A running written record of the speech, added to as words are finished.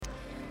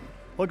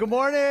Well, good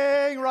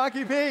morning,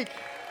 Rocky Peak.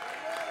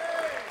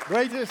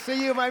 Great to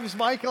see you. My name is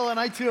Michael, and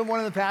I too am one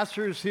of the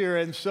pastors here.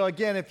 And so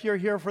again, if you're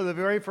here for the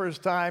very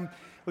first time,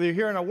 whether you're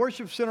here in our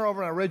worship center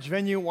over in our Ridge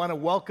venue, want to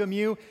welcome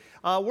you.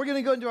 We're going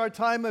to go into our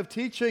time of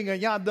teaching.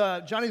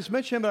 Johnny's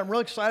mentioned, but I'm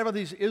really excited about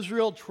these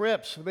Israel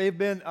trips. They've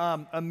been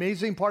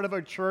amazing part of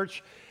our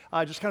church,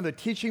 just kind of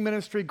the teaching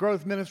ministry,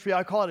 growth ministry.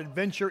 I call it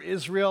Adventure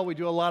Israel. We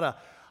do a lot of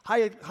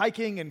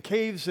hiking and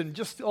caves and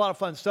just a lot of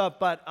fun stuff.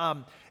 But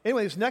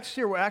anyways, next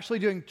year we're actually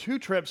doing 2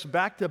 trips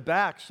back to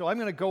back. So I'm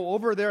going to go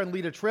over there and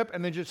lead a trip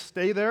and then just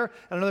stay there,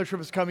 and another trip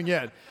is coming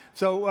in.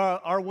 So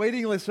our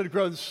waiting list had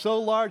grown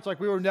so large, like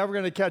we were never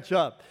going to catch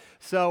up.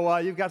 So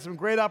you've got some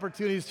great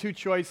opportunities, 2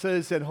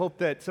 choices, and hope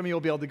that some of you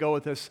will be able to go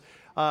with us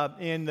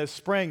in the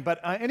spring.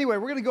 But anyway,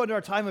 we're going to go into our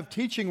time of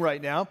teaching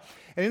right now.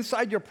 And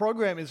inside your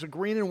program is a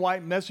green and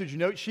white message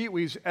note sheet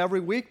we use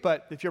every week.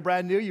 But if you're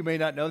brand new, you may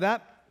not know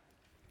that.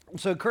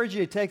 So I encourage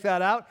you to take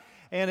that out.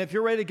 And if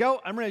you're ready to go,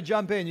 I'm ready to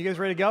jump in. You guys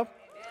ready to go?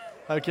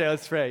 Okay,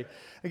 let's pray.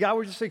 God,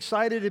 we're just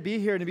excited to be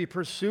here and to be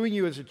pursuing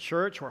you as a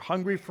church. We're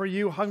hungry for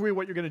you, hungry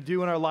what you're going to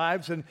do in our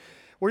lives. And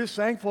we're just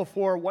thankful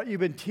for what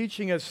you've been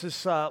teaching us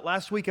this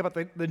last week about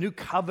the new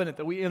covenant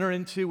that we enter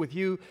into with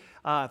you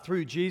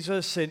through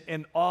Jesus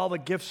and all the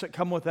gifts that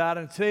come with that.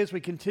 And today, as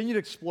we continue to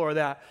explore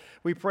that,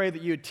 we pray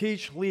that you would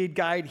teach, lead,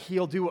 guide,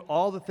 heal, do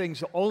all the things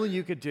that only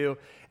you could do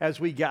as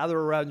we gather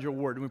around your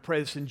word. And we pray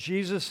this in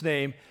Jesus'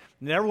 name.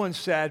 And everyone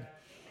said,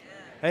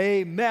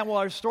 Amen. Well,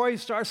 our story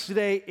starts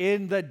today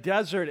in the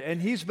desert, and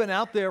he's been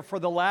out there for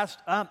the last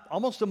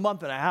almost a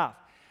month and a half.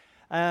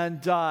 And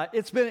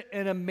it's been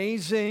an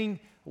amazing,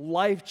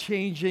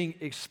 life-changing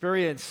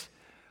experience.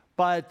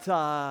 But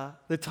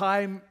the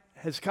time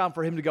has come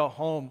for him to go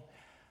home.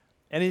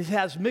 And he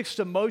has mixed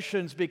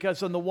emotions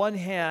because on the one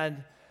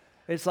hand,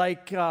 it's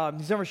like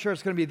he's never sure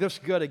it's going to be this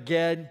good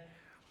again.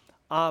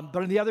 But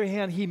on the other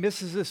hand, he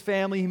misses his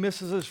family, he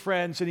misses his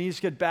friends, and he needs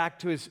to get back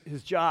to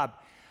his job.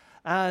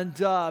 And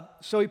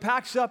so he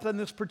packs up on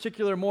this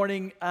particular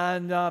morning,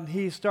 and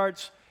he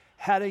starts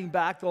heading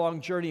back the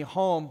long journey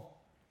home.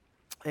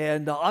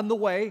 And on the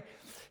way,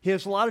 he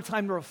has a lot of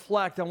time to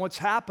reflect on what's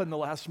happened the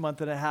last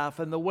month and a half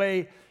and the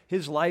way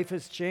his life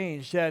has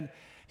changed. And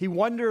he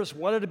wonders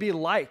what it'd be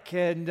like,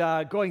 and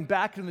going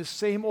back in the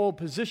same old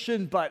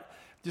position, but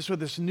just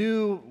with this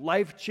new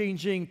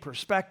life-changing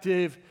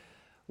perspective.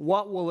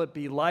 What will it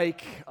be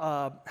like?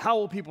 How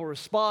will people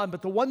respond?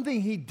 But the one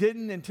thing he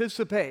didn't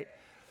anticipate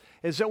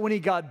is that when he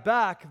got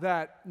back,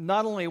 that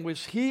not only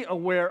was he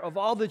aware of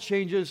all the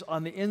changes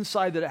on the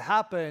inside that had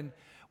happened,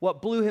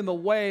 what blew him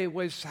away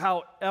was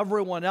how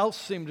everyone else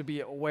seemed to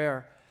be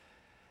aware.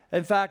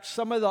 In fact,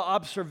 some of the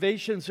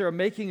observations they were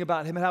making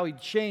about him and how he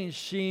changed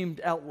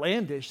seemed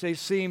outlandish. They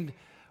seemed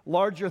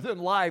larger than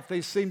life.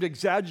 They seemed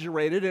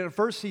exaggerated. And at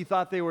first he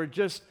thought they were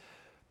just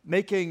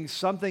making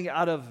something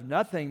out of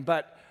nothing.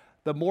 But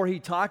the more he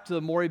talked to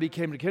them, the more he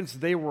became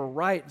convinced they were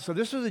right. So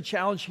this was a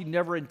challenge he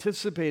never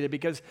anticipated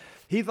because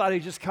he thought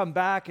he'd just come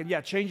back and,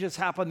 changes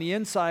happen on the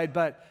inside,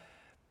 but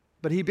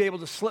he'd be able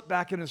to slip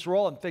back in his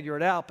role and figure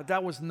it out. But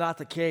that was not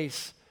the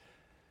case.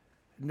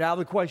 Now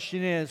the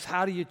question is,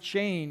 how do you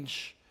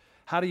change?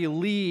 How do you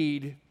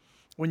lead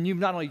when you've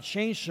not only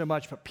changed so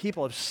much, but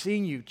people have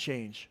seen you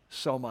change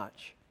so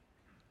much?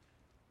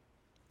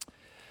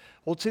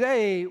 Well,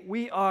 today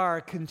we are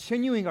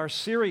continuing our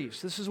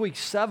series. This is week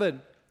 7.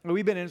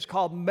 We've been in, it's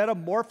called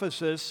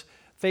Metamorphosis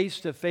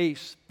Face to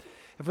Face.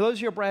 And for those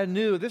of you who are brand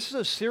new, this is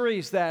a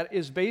series that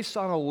is based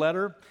on a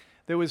letter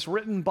that was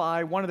written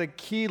by one of the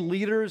key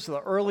leaders of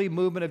the early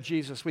movement of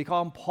Jesus. We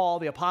call him Paul,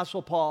 the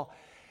Apostle Paul.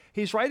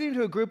 He's writing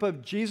to a group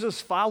of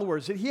Jesus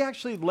followers that he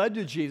actually led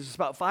to Jesus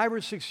about 5 or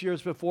 6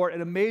 years before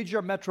in a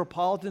major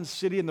metropolitan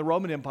city in the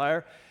Roman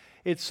Empire.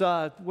 It's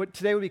what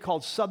today would be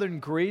called southern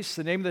Greece.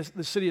 The name of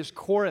the city is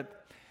Corinth.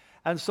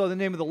 And so the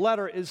name of the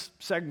letter is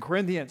 2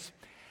 Corinthians.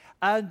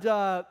 And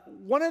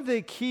one of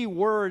the key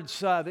words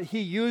that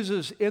he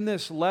uses in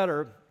this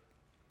letter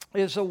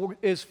is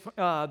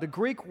the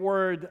Greek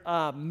word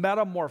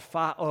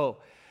metamorpho.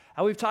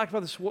 And we've talked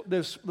about this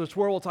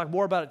word. We'll talk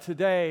more about it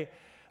today.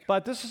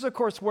 But this is, of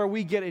course, where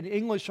we get in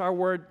English our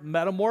word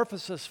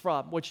metamorphosis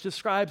from, which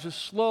describes a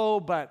slow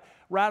but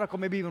radical,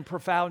 maybe even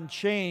profound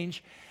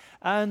change.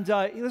 And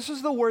this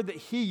is the word that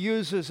he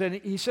uses. And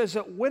he says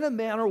that when a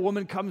man or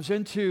woman comes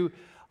into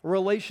a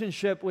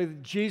relationship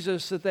with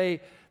Jesus, that they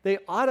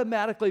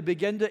automatically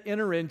begin to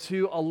enter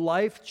into a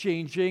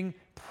life-changing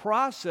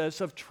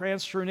process of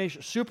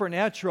transformation,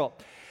 supernatural.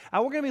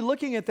 And we're going to be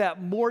looking at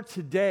that more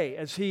today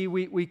as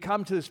we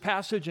come to this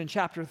passage in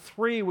chapter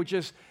 3, which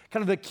is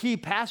kind of the key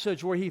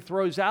passage where he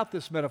throws out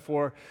this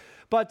metaphor.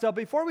 But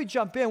before we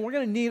jump in, we're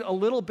going to need a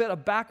little bit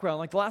of background.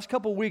 Like the last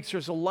couple of weeks,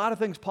 there's a lot of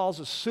things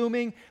Paul's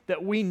assuming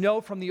that we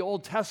know from the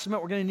Old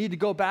Testament. We're going to need to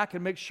go back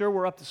and make sure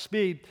we're up to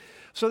speed.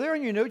 So there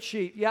in your note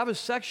sheet, you have a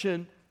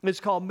section. It's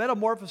called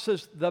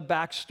Metamorphosis, the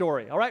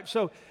Backstory. All right,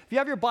 so if you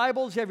have your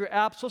Bibles, you have your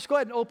apps, let's go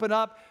ahead and open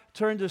up,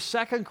 turn to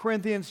 2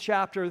 Corinthians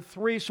chapter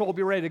 3, so we'll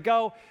be ready to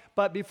go.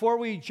 But before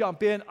we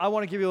jump in, I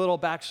want to give you a little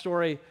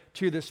backstory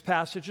to this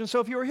passage. And so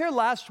if you were here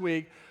last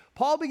week,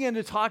 Paul began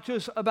to talk to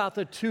us about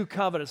the two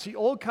covenants, the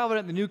old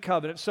covenant and the new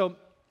covenant. So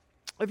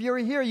if you're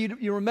here,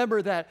 you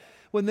remember that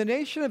when the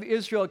nation of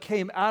Israel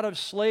came out of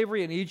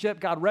slavery in Egypt,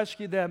 God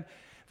rescued them,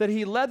 that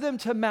he led them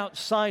to Mount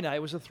Sinai.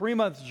 It was a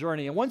 3-month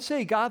journey. And once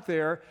they got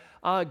there,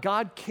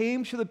 God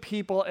came to the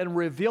people and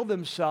revealed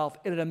himself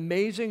in an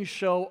amazing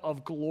show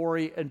of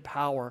glory and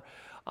power.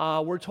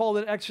 We're told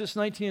in Exodus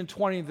 19 and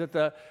 20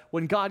 that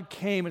when God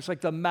came, it's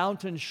like the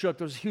mountain shook.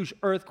 There was a huge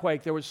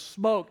earthquake. There was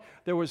smoke.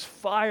 There was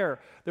fire.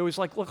 There was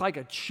looked like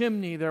a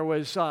chimney. There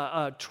was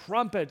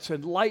trumpets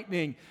and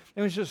lightning.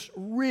 It was just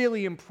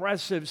really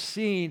impressive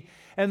scene.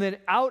 And then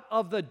out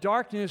of the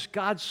darkness,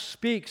 God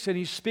speaks, and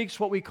he speaks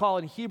what we call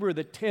in Hebrew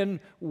the 10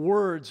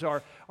 words,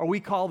 or we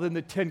call them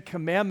the 10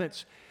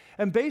 commandments.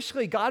 And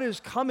basically, God is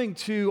coming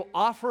to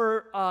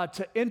offer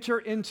to enter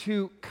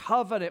into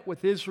covenant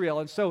with Israel.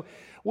 And so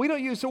we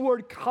don't use the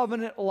word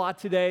covenant a lot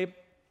today,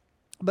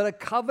 but a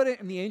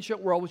covenant in the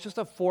ancient world was just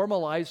a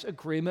formalized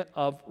agreement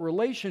of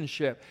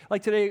relationship.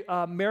 Like today,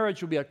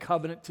 marriage would be a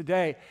covenant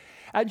today.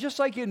 And just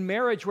like in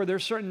marriage, where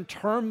there's certain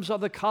terms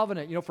of the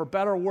covenant, for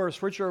better or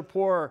worse, richer or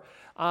poorer,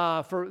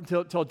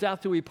 till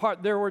death do we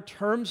part, there were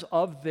terms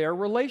of their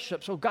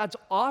relationship. So God's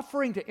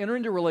offering to enter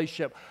into a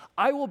relationship.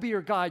 I will be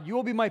your God, you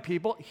will be my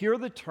people. Here are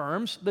the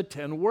terms, the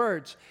 10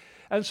 words.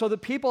 And so the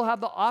people have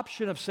the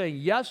option of saying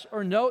yes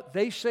or no.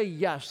 They say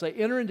yes. They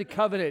enter into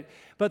covenant,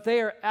 but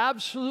they are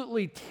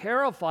absolutely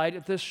terrified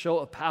at this show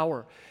of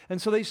power.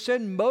 And so they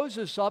send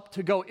Moses up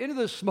to go into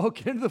the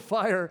smoke, into the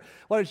fire.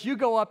 Why don't you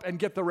go up and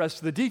get the rest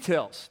of the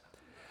details?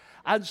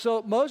 And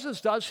so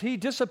Moses does. He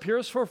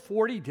disappears for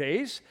 40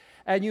 days.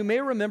 And you may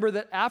remember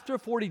that after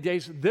 40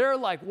 days, they're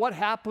like, what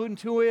happened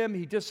to him?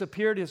 He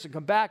disappeared. He hasn't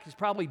come back. He's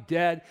probably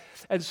dead.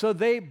 And so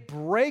they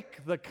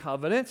break the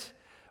covenant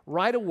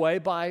right away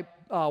by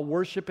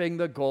worshiping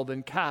the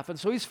golden calf. And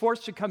so he's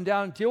forced to come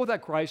down and deal with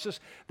that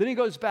crisis. Then he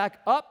goes back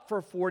up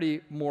for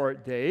 40 more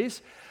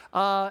days.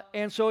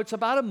 And so it's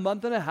about a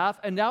month and a half,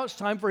 and now it's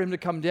time for him to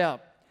come down.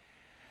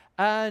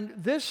 And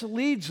this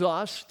leads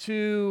us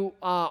to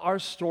our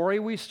story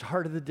we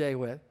started the day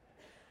with.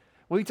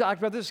 We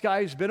talked about this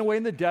guy who's been away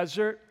in the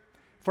desert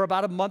for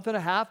about a month and a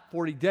half,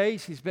 40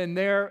 days. He's been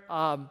there.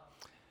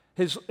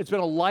 It's been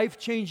a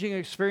life-changing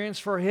experience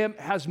for him.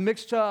 Has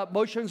mixed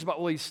emotions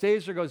about whether he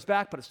stays or goes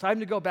back, but it's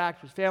time to go back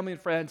to his family and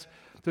friends,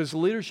 to his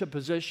leadership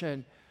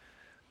position.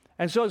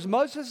 And so as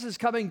Moses is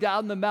coming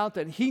down the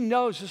mountain, he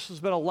knows this has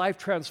been a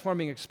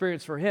life-transforming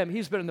experience for him.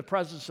 He's been in the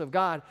presence of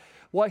God.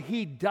 What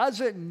he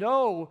doesn't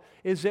know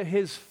is that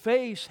his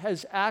face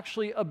has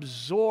actually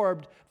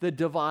absorbed the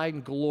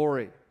divine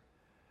glory.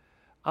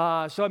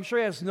 So I'm sure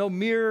he has no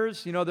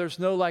mirrors. There's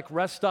no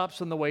rest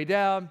stops on the way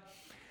down.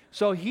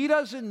 So he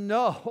doesn't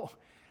know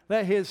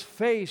that his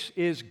face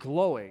is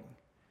glowing.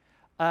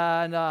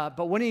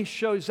 But when he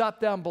shows up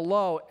down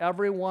below,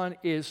 everyone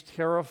is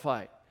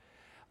terrified.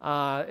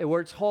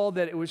 We're told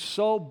that it was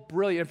so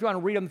brilliant. If you want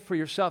to read them for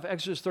yourself,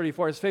 Exodus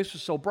 34, his face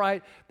was so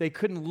bright, they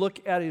couldn't look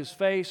at his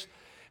face.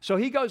 So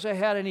he goes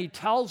ahead and he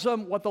tells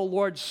them what the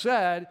Lord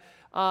said,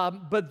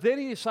 but then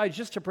he decides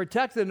just to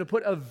protect them to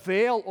put a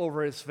veil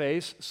over his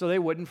face so they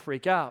wouldn't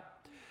freak out.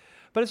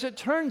 But as it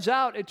turns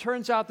out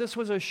this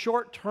was a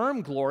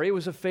short-term glory. It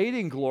was a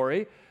fading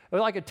glory. It was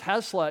like a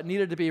Tesla. It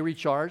needed to be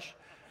recharged.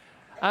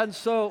 And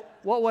so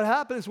what would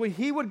happen is when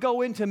he would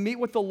go in to meet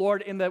with the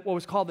Lord in what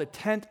was called the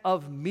tent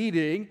of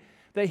meeting,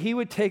 that he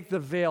would take the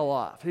veil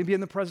off. He'd be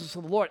in the presence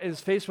of the Lord, and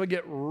his face would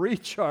get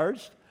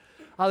recharged.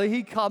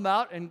 He'd come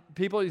out, and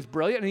he's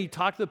brilliant, and he'd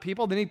talk to the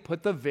people, then he'd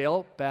put the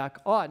veil back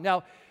on.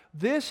 Now,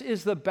 this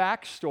is the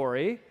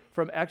backstory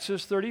from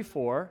Exodus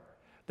 34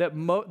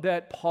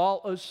 that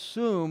Paul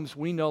assumes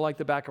we know like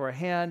the back of our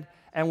hand,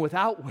 and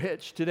without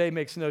which today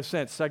makes no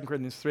sense, 2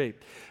 Corinthians 3.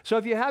 So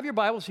if you have your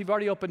Bibles, you've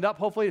already opened up,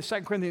 hopefully to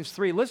 2 Corinthians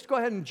 3. Let's go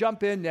ahead and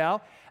jump in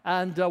now,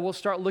 and we'll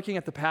start looking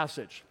at the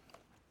passage.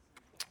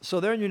 So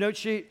there in your note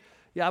sheet,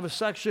 you have a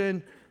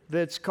section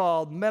that's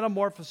called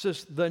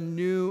Metamorphosis, the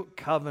New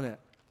Covenant.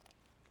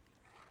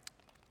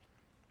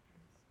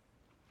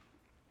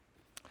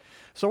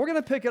 So we're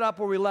going to pick it up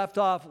where we left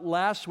off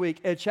last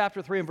week at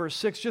chapter 3 and verse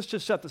 6, just to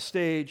set the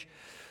stage.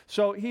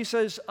 So he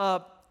says,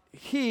 God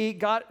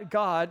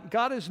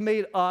has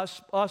made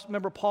us.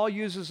 Remember, Paul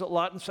uses a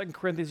lot in 2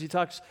 Corinthians. He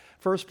talks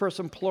first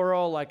person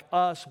plural, like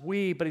us,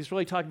 we, but he's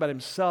really talking about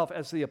himself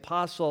as the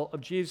apostle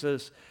of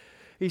Jesus.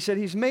 He said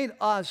he's made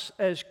us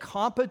as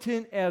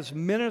competent as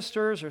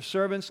ministers or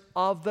servants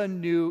of the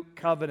new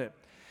covenant.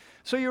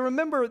 So you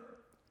remember,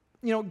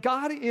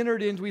 God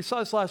entered into, we saw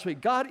this last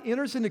week, God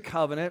enters into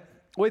covenant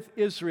with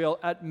Israel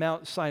at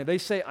Mount Sinai. They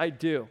say, I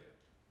do.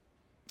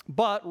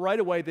 But right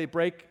away, they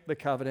break the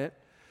covenant.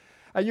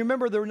 And you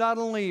remember, there were not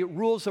only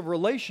rules of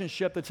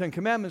relationship, the 10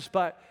 Commandments,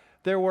 but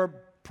there were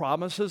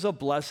promises of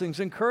blessings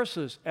and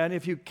curses. And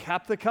if you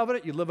kept the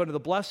covenant, you'd live under the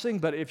blessing.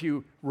 But if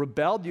you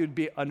rebelled, you'd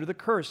be under the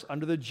curse,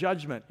 under the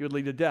judgment. You would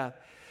lead to death.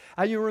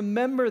 And you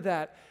remember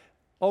that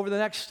over the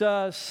next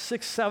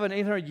 600, 700,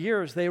 800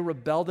 years, they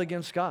rebelled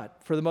against God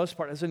for the most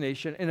part as a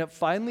nation. And it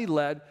finally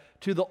led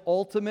to the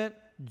ultimate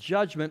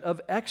judgment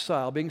of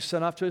exile, being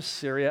sent off to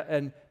Assyria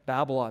and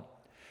Babylon.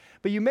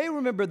 But you may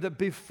remember that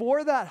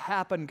before that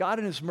happened, God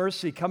in his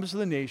mercy comes to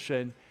the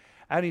nation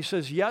and he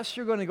says, yes,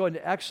 you're going to go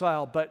into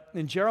exile, but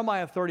in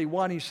Jeremiah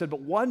 31, he said,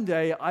 but one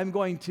day I'm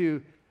going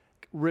to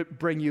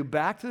bring you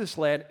back to this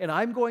land and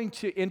I'm going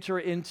to enter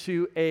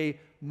into a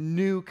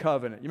new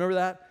covenant. You remember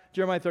that?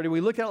 Jeremiah 30.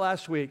 We looked at it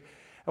last week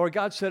where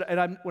God said,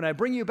 and when I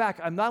bring you back,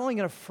 I'm not only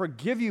going to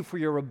forgive you for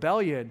your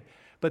rebellion,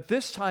 but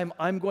this time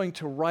I'm going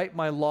to write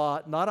my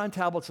law not on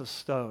tablets of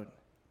stone,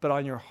 but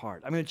on your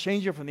heart. I'm going to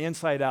change you from the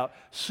inside out,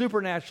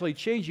 supernaturally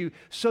change you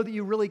so that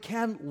you really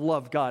can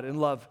love God and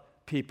love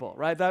people,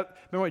 right? Remember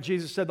what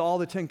Jesus said, all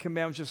the 10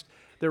 commandments, just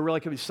they're really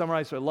can be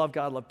summarized, so I love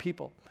God, love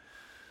people.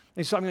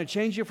 And so I'm going to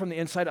change you from the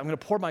inside. I'm going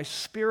to pour my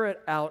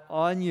Spirit out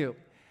on you.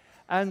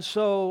 And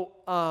so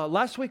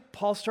last week,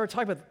 Paul started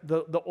talking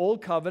about the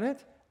old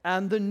covenant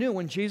and the new,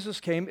 when Jesus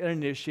came and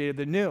initiated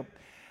the new.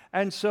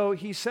 And so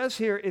he says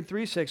here in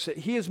 3:6 that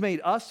he has made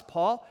us,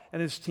 Paul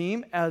and his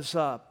team,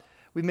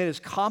 we've made us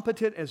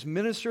competent as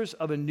ministers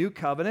of a new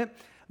covenant,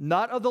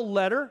 not of the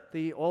letter,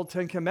 the old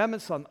 10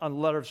 commandments on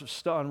letters of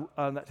stone,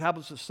 on the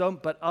tablets of stone,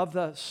 but of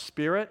the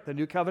Spirit, the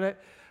new covenant.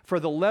 For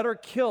the letter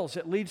kills,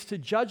 it leads to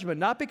judgment,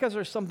 not because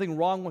there's something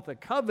wrong with the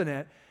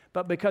covenant,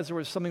 but because there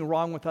was something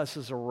wrong with us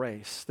as a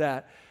race.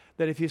 That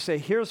if you say,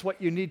 here's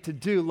what you need to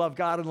do, love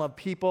God and love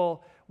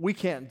people, we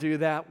can't do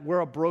that. We're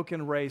a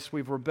broken race.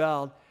 We've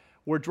rebelled.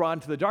 We're drawn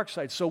to the dark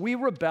side. So we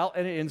rebel,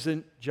 and it ends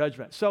in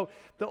judgment. So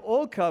the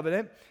old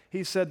covenant,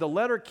 he said, the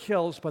letter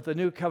kills, but the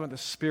new covenant, the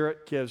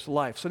Spirit gives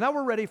life. So now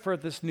we're ready for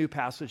this new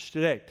passage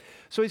today.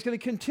 So he's going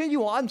to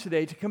continue on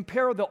today to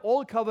compare the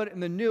old covenant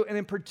and the new, and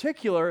in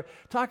particular,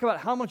 talk about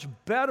how much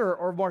better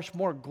or much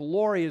more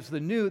glory is the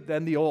new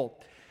than the old.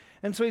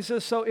 And so he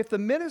says, so if the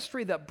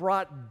ministry that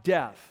brought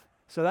death,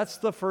 so that's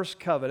the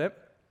first covenant,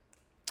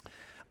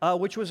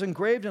 which was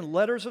engraved in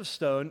letters of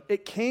stone,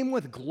 it came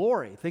with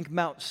glory. Think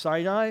Mount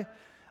Sinai.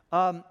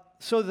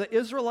 So the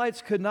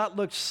Israelites could not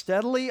look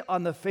steadily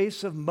on the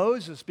face of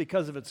Moses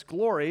because of its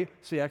glory.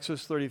 See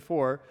Exodus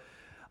 34.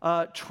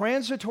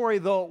 Transitory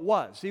though it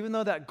was, even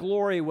though that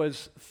glory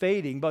was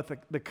fading, both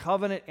the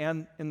covenant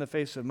and in the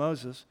face of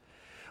Moses,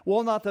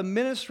 will not the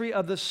ministry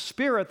of the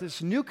Spirit,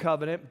 this new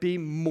covenant, be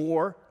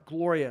more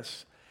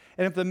glorious?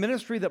 And if the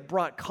ministry that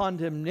brought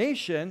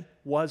condemnation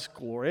was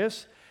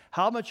glorious,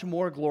 how much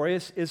more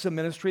glorious is the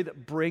ministry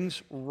that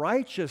brings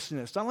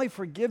righteousness, not only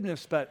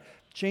forgiveness, but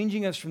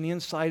changing us from the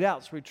inside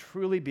out so we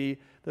truly be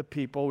the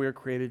people we are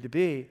created to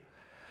be.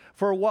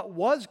 For what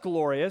was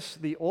glorious,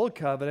 the old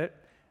covenant,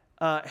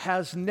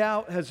 has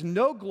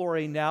no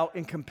glory now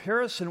in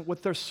comparison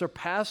with their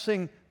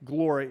surpassing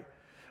glory.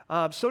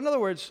 So in other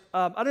words,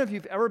 I don't know if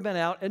you've ever been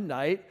out at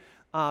night,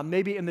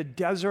 maybe in the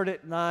desert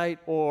at night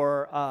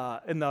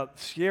or in the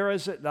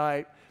Sierras at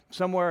night,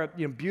 somewhere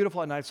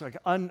beautiful at night, it's like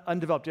an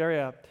undeveloped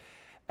area,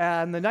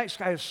 and the night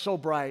sky is so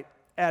bright.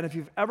 And if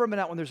you've ever been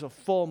out when there's a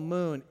full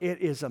moon, it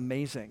is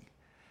amazing.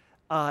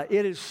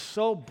 It is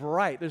so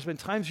bright. There's been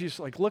times you just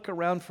look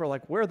around for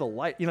where the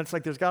light. It's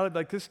like there's got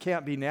to this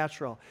can't be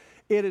natural.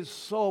 It is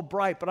so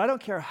bright, but I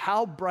don't care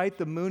how bright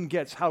the moon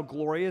gets, how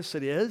glorious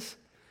it is.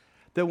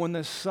 That when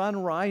the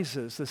sun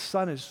rises, the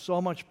sun is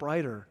so much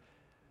brighter.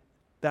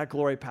 That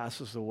glory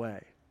passes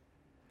away.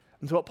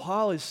 And so what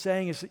Paul is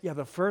saying is that,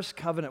 the first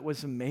covenant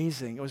was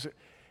amazing. It was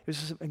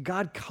just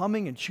God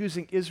coming and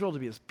choosing Israel to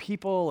be his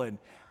people and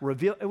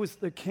reveal.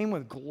 It came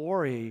with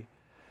glory.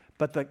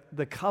 But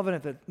the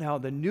covenant that now,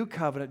 the new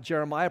covenant,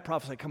 Jeremiah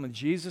prophesied coming with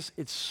Jesus,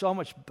 it's so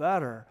much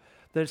better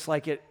that it's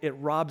like it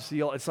robs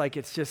the old. It's like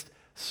it's just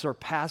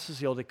surpasses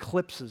the old,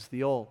 eclipses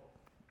the old.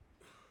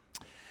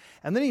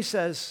 And then he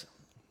says,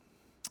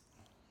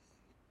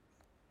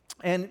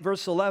 and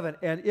verse 11,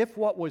 and if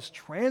what was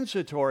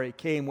transitory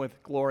came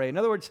with glory. In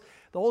other words,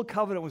 the old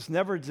covenant was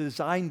never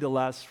designed to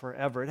last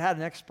forever. It had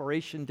an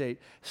expiration date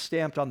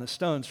stamped on the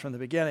stones from the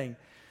beginning.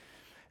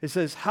 It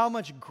says, how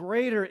much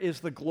greater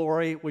is the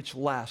glory which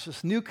lasts?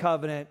 This new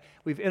covenant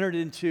we've entered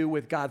into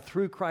with God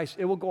through Christ,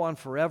 it will go on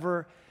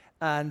forever,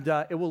 and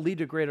it will lead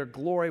to greater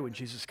glory when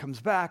Jesus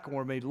comes back and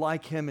we're made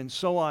like him and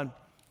so on.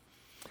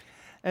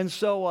 And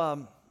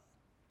so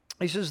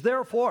he says,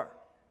 therefore,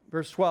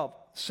 verse 12,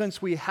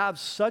 since we have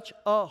such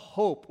a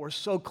hope, we're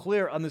so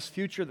clear on this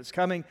future that's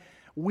coming,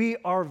 we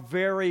are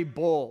very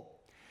bold.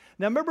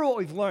 Now remember what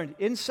we've learned.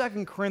 In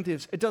 2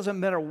 Corinthians, it doesn't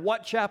matter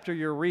what chapter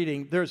you're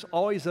reading, there's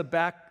always the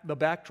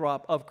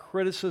backdrop of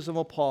criticism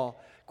of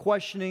Paul,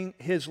 questioning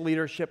his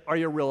leadership. Are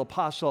you a real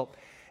apostle?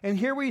 And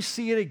here we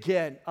see it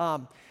again.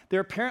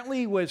 There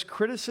apparently was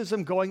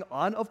criticism going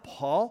on of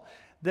Paul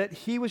that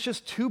he was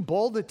just too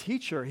bold a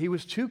teacher. He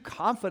was too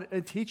confident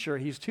a teacher.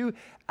 He's too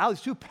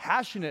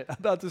passionate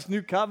about this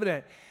new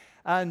covenant.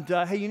 And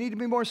hey, you need to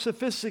be more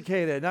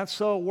sophisticated, not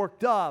so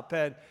worked up.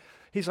 And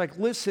he's like,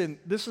 listen,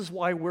 this is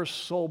why we're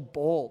so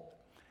bold,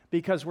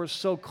 because we're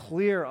so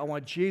clear on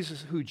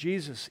who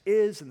Jesus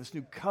is and this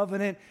new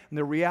covenant and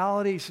the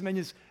reality.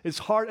 It's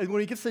hard. And when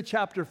he gets to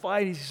chapter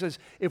 5, he says,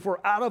 if we're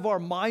out of our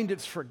mind,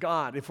 it's for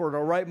God. If we're in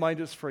our right mind,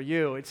 it's for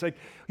you. It's like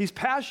he's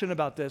passionate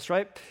about this,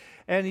 right?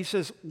 And he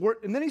says,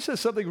 and then he says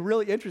something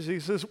really interesting. He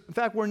says, in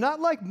fact, we're not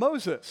like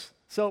Moses.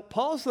 So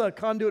Paul's the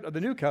conduit of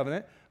the new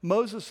covenant,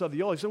 Moses of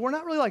the old. He said, we're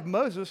not really like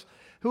Moses,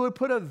 who would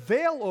put a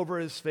veil over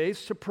his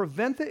face to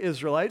prevent the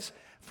Israelites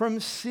from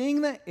seeing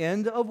the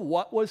end of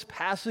what was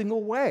passing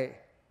away.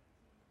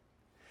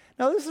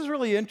 Now, this is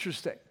really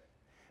interesting,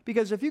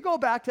 because if you go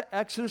back to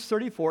Exodus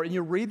 34 and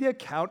you read the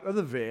account of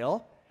the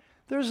veil,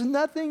 there's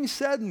nothing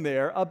said in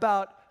there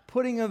about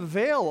putting a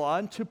veil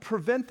on to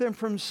prevent them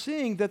from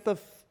seeing that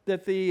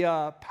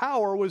the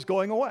power was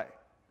going away.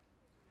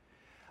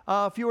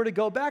 If you were to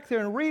go back there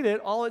and read it,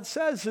 all it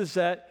says is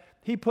that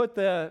he put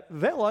the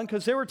veil on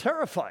because they were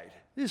terrified.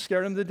 He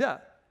scared them to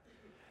death.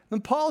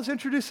 And Paul's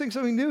introducing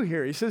something new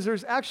here. He says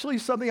there's actually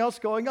something else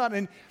going on.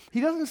 And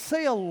he doesn't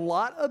say a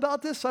lot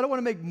about this, so I don't want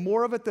to make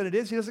more of it than it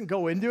is. He doesn't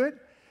go into it.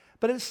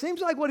 But it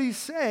seems like what he's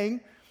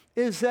saying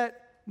is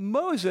that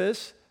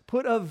Moses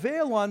put a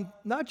veil on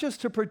not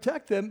just to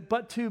protect them,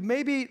 but to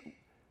maybe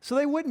so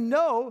they wouldn't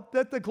know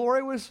that the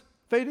glory was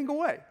fading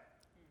away.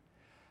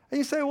 And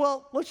you say,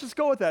 well, let's just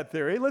go with that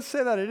theory. Let's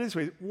say that it is.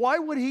 Why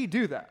would he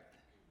do that?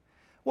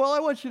 Well,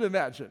 I want you to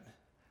imagine.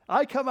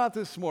 I come out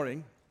this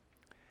morning,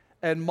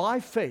 and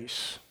my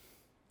face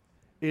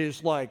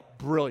is like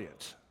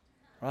brilliant,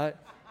 right?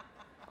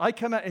 I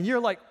come out, and you're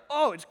like,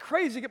 oh, it's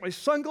crazy. Get my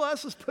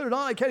sunglasses, put it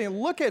on. I can't even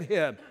look at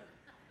him.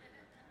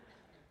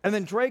 And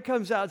then Dre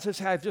comes out and says,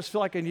 hey, I just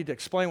feel like I need to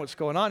explain what's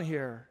going on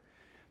here.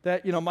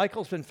 That,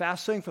 Michael's been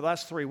fasting for the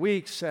last 3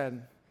 weeks,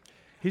 and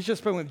he's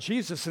just been with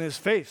Jesus, and his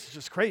face is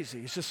just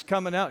crazy. He's just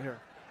coming out here.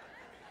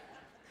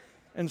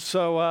 And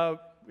so,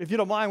 if you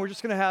don't mind, we're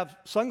just going to have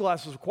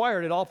sunglasses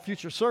required at all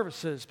future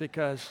services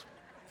because,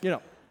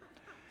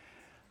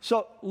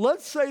 So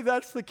let's say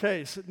that's the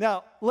case.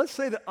 Now, let's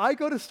say that I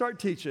go to start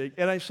teaching,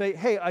 and I say,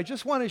 hey, I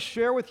just want to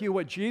share with you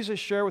what Jesus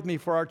shared with me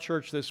for our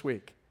church this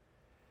week.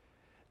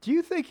 Do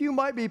you think you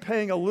might be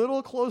paying a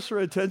little closer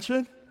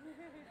attention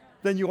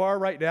than you are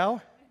right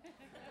now?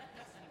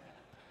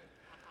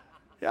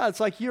 Yeah, it's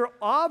like you're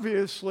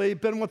obviously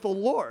been with the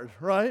Lord,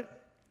 right?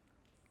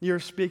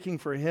 You're speaking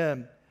for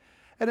him.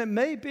 And it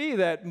may be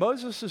that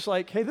Moses is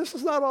like, hey, this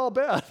is not all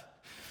bad.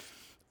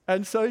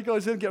 And so he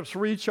goes in, gets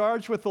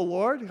recharged with the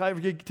Lord.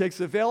 He takes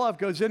the veil off,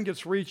 goes in,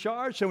 gets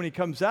recharged. And when he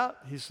comes out,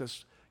 he's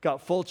just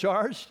got full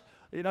charge.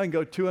 He can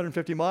go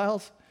 250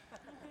 miles.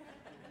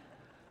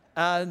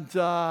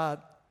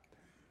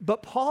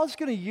 But Paul's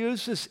going to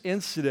use this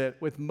incident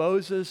with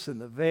Moses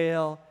and the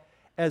veil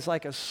as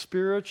like a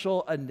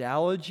spiritual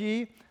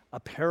analogy, a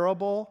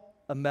parable,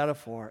 a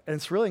metaphor. And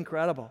it's really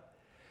incredible.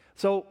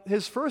 So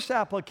his first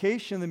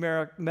application in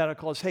the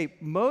medical is, hey,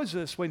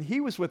 Moses, when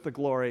he was with the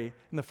glory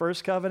in the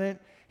first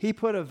covenant, he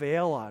put a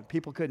veil on.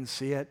 People couldn't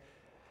see it.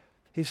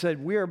 He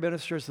said, we are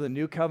ministers of the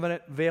new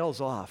covenant.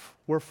 Veil's off.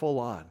 We're full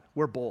on.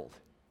 We're bold.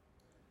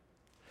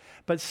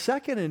 But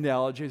second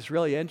analogy is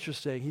really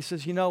interesting. He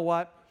says, you know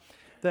what?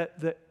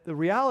 The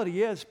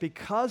reality is,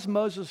 because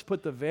Moses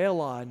put the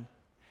veil on,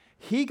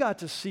 he got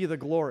to see the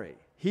glory.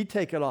 He'd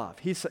take it off.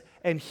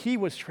 And he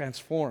was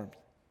transformed.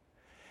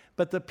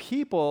 But the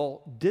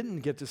people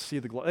didn't get to see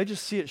the glory. They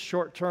just see it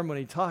short term when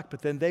he talked,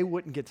 but then they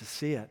wouldn't get to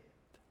see it.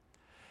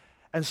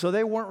 And so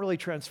they weren't really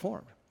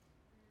transformed.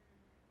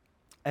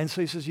 And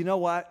so he says, you know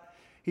what?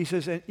 He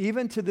says, and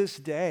even to this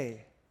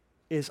day,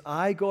 as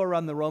I go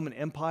around the Roman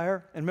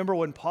Empire, and remember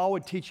when Paul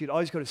would teach, he'd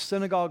always go to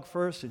synagogue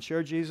first and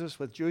share Jesus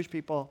with Jewish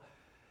people.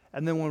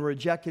 And then when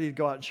rejected, he'd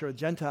go out and share with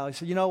Gentiles. He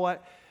said, you know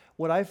what?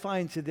 What I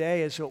find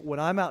today is that when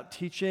I'm out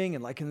teaching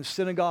and like in the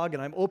synagogue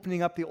and I'm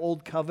opening up the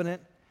Old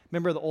Covenant,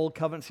 remember the Old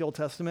Covenant's the Old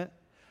Testament?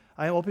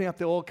 I'm opening up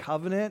the Old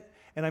Covenant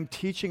and I'm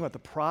teaching about the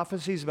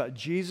prophecies about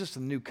Jesus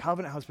and the New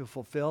Covenant, how it's been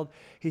fulfilled.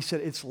 He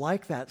said, it's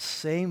like that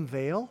same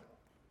veil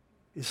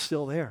is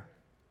still there.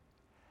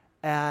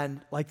 And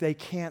like they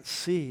can't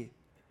see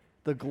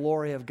the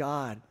glory of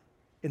God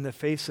in the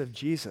face of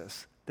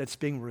Jesus that's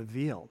being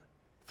revealed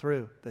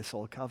through this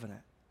Old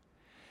Covenant.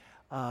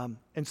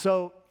 And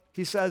so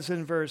he says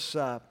in verse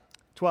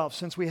 12,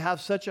 since we have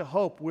such a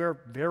hope, we're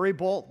very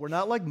bold. We're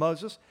not like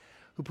Moses,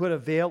 who put a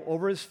veil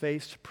over his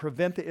face to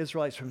prevent the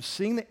Israelites from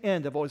seeing the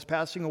end of what was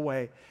passing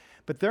away.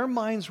 But their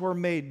minds were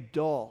made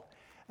dull.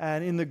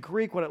 And in the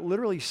Greek, what it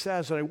literally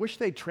says, and I wish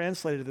they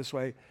translated it this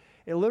way,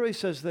 it literally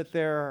says that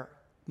their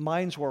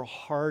minds were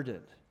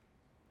hardened.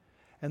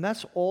 And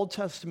that's Old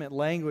Testament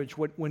language.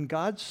 When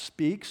God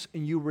speaks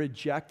and you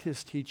reject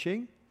his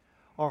teaching,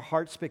 our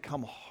hearts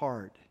become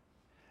hard.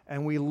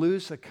 And we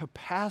lose the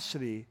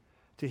capacity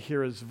to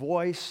hear his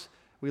voice.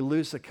 We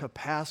lose the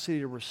capacity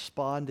to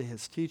respond to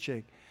his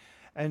teaching.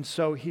 And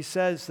so he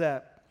says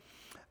that,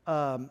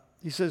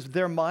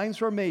 their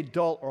minds were made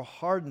dull or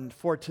hardened,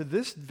 for to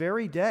this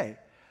very day,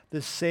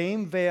 the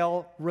same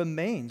veil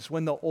remains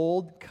when the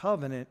old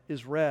covenant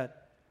is read.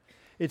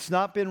 It's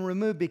not been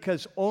removed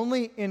because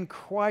only in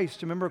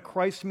Christ, remember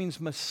Christ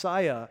means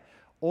Messiah,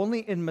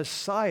 only in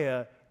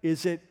Messiah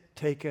is it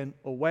taken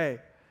away.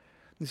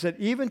 He said,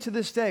 even to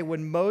this day,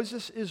 when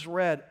Moses is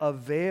read, a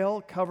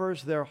veil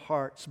covers their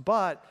hearts.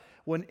 But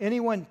when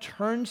anyone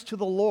turns to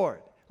the Lord,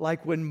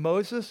 like when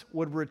Moses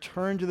would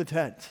return to the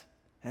tent,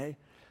 and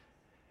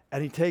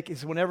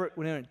whenever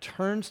it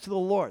turns to the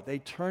Lord, they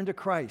turn to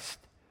Christ.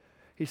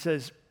 He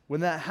says,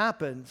 when that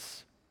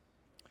happens,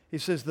 he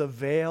says, the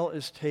veil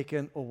is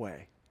taken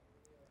away.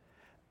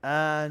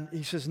 And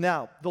he says,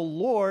 now, the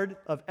Lord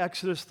of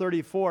Exodus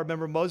 34,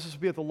 remember Moses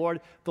would be with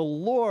the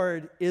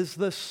Lord is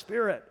the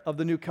Spirit of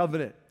the new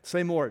covenant.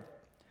 Same Lord.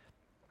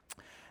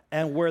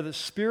 And where the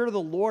Spirit of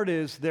the Lord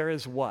is, there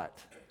is what?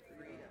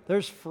 Freedom.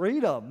 There's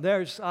freedom.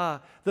 There's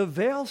the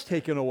veil's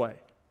taken away.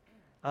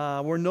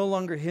 We're no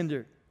longer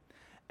hindered.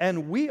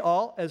 And we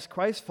all, as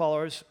Christ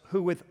followers,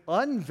 who with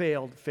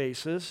unveiled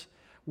faces,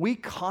 we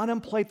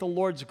contemplate the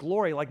Lord's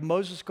glory, like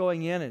Moses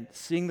going in and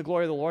seeing the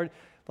glory of the Lord.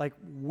 Like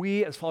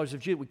we, as followers of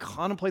Jesus, we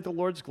contemplate the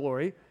Lord's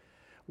glory.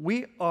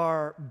 We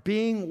are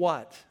being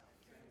what?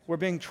 We're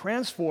being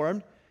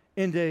transformed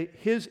into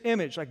his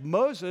image. Like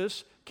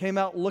Moses came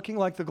out looking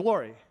like the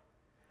glory.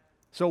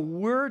 So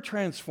we're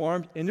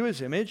transformed into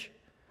his image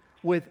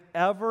with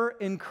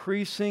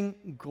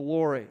ever-increasing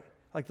glory.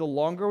 Like the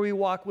longer we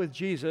walk with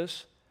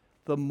Jesus,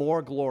 the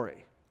more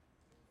glory,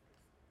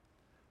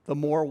 the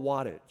more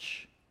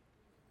wattage.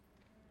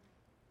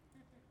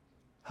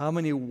 How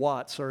many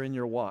watts are in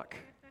your walk?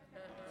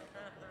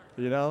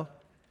 You know?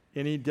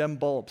 Any dim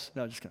bulbs?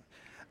 No, just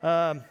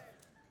kidding.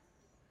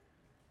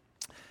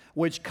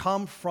 Which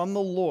come from the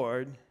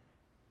Lord,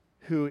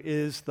 who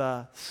is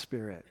the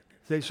Spirit.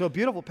 So a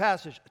beautiful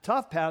passage, a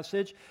tough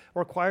passage,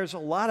 requires a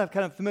lot of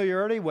kind of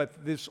familiarity with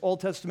this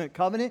Old Testament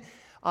covenant.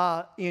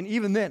 And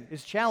even then,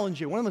 it's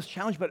challenging. One of the most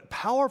challenging but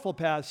powerful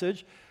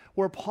passage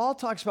where Paul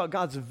talks about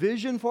God's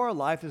vision for our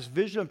life, this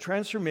vision of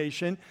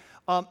transformation,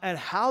 and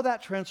how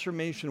that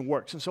transformation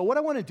works. And so what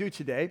I want to do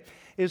today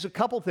is a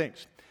couple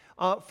things.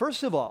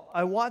 First of all,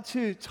 I want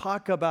to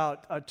talk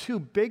about two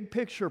big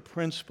picture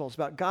principles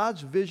about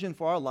God's vision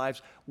for our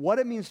lives, what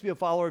it means to be a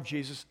follower of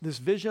Jesus, this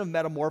vision of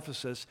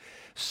metamorphosis.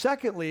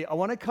 Secondly, I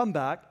want to come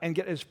back and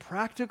get as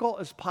practical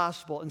as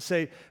possible and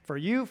say, for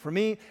you, for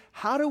me,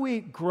 how do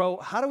we grow?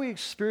 How do we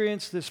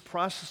experience this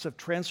process of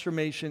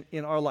transformation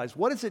in our lives?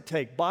 What does it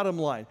take? Bottom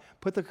line,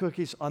 put the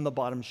cookies on the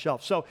bottom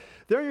shelf. So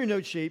there in your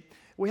note sheet,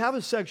 we have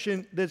a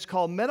section that's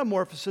called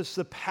Metamorphosis,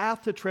 the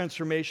Path to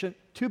Transformation.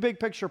 Two big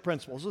picture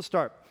principles. Let's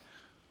start.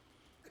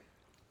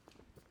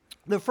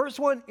 The first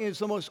one is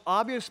the most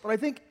obvious, but I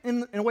think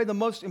in a way the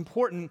most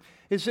important,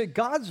 is that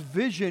God's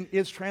vision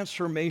is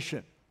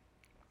transformation.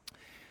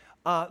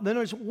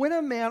 Then when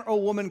a man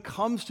or woman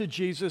comes to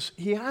Jesus,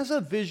 he has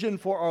a vision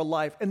for our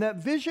life, and that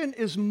vision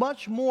is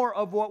much more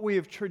of what we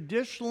have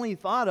traditionally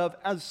thought of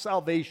as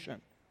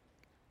salvation.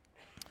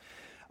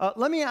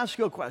 Let me ask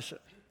you a question.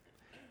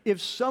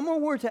 If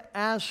someone were to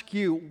ask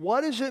you,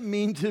 what does it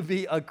mean to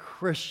be a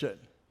Christian?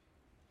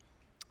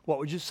 What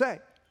would you say?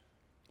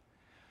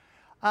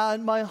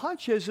 And my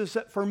hunch is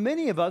that for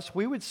many of us,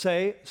 we would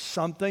say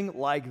something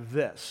like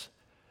this.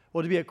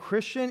 Well, to be a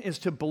Christian is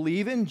to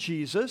believe in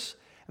Jesus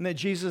and that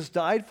Jesus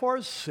died for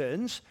our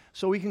sins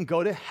so we can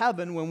go to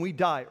heaven when we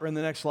die or in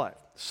the next life.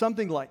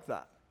 Something like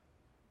that.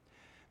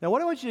 Now,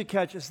 what I want you to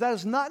catch is that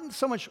is not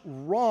so much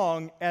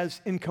wrong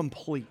as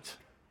incomplete.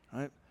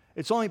 Right?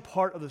 It's only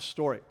part of the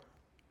story.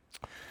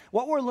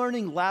 What we're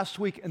learning last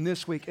week and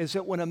this week is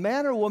that when a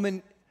man or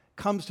woman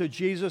comes to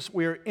Jesus,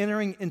 we are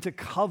entering into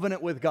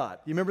covenant with God.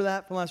 You remember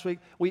that from last week?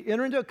 We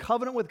enter into a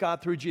covenant with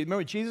God through Jesus.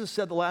 Remember, Jesus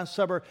said the Last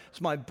Supper,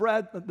 it's my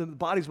bread, the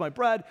body's my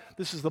bread.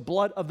 This is the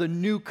blood of the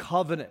new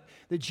covenant.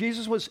 That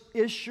Jesus was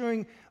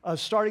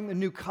starting the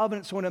new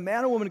covenant. So when a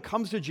man or woman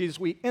comes to Jesus,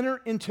 we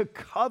enter into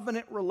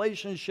covenant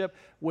relationship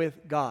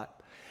with God.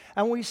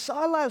 And what we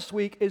saw last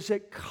week is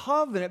that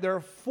covenant, there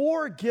are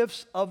 4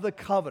 gifts of the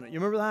covenant. You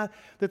remember that?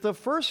 That the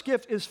first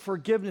gift is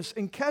forgiveness.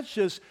 And catch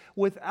this,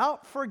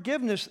 without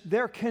forgiveness,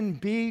 there can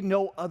be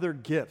no other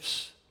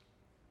gifts.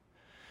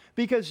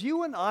 Because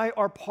you and I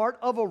are part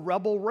of a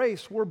rebel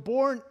race. We're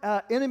born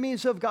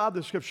enemies of God,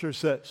 the scripture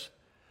says.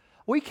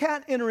 We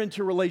can't enter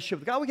into a relationship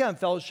with God. We can't have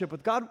fellowship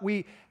with God.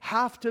 We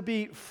have to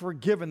be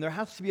forgiven. There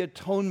has to be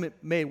atonement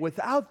made.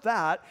 Without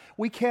that,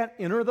 we can't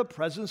enter the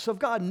presence of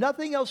God.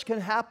 Nothing else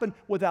can happen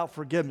without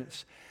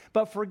forgiveness.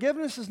 But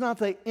forgiveness is not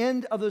the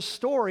end of the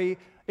story.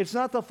 It's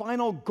not the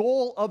final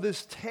goal of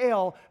this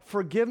tale.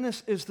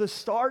 Forgiveness is the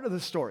start of the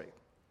story.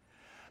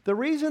 The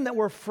reason that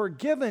we're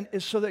forgiven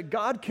is so that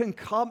God can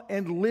come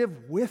and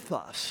live with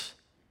us.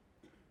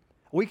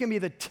 We can be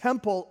the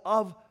temple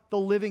of the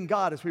living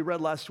God, as we read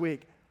last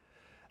week.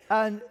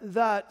 And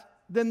that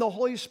then the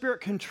Holy Spirit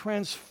can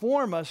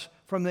transform us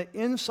from the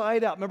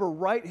inside out. Remember,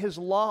 write his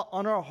law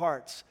on our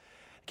hearts.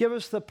 Give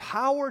us the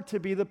power to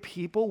be the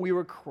people we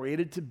were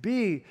created to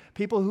be.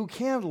 People who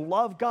can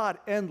love God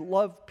and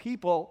love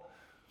people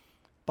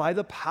by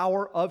the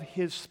power of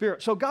his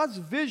Spirit. So God's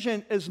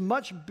vision is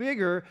much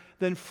bigger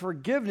than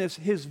forgiveness.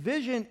 His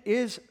vision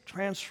is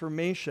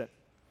transformation.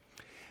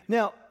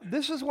 Now,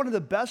 this is one of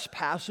the best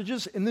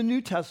passages in the New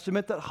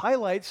Testament that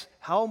highlights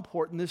how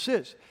important this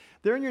is.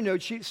 There in your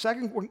note sheet,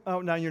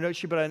 not in your note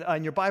sheet, but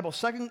on your Bible,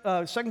 2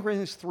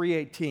 Corinthians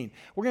 3:18.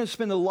 We're going to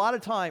spend a lot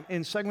of time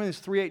in 2 Corinthians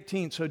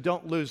 3:18, so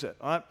don't lose it.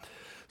 All right?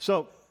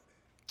 So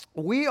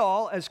we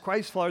all, as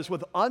Christ followers,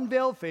 with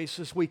unveiled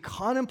faces, we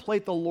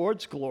contemplate the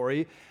Lord's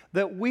glory,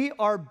 that we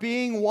are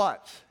being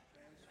what?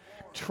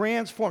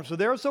 Transformed. So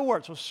there's the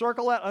word. So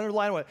circle that,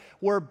 underline it.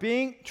 We're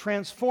being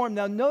transformed.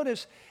 Now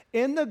notice,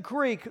 in the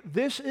Greek,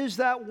 this is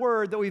that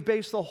word that we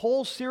based the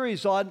whole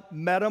series on,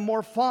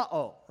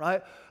 metamorphao,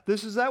 right?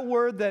 This is that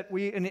word that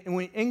in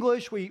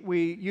English,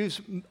 we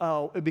use,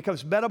 it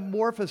becomes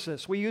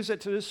metamorphosis. We use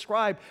it to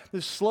describe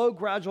this slow,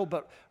 gradual,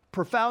 but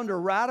profound or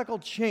radical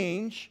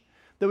change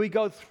that we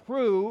go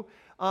through.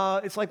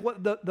 It's like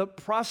what the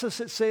process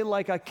that, say,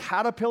 like a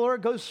caterpillar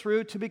goes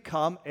through to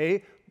become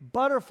a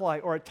butterfly,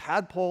 or a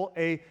tadpole,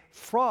 a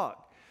frog.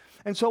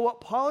 And so what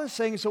Paul is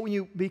saying is that when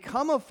you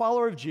become a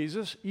follower of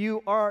Jesus,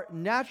 you are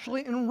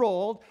naturally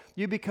enrolled.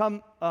 You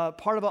become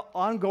part of an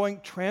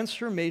ongoing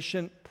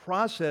transformation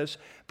process.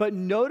 But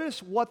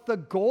notice what the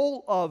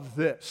goal of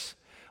this,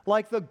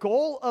 like the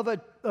goal of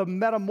a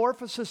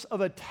metamorphosis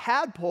of a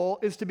tadpole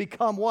is to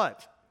become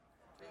what?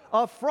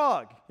 A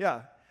frog,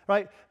 yeah,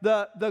 right?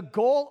 The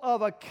goal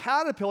of a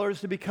caterpillar is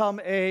to become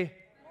a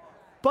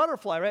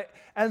butterfly, right?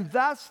 And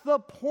that's the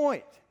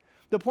point.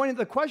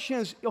 The question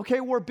is,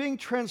 okay, we're being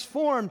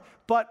transformed,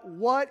 but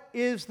what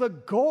is the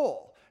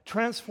goal?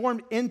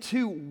 Transformed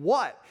into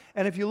what?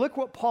 And if you look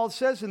what Paul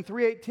says in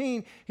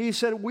 3:18, he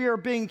said, we are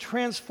being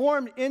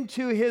transformed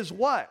into his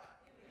what?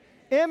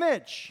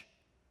 Image.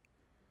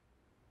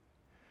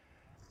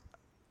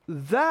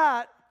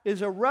 That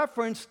is a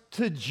reference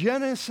to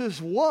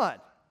Genesis 1,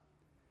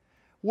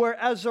 where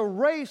as a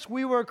race,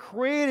 we were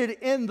created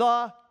in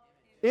the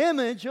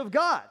image of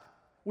God.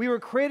 We were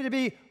created to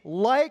be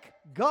like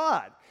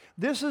God.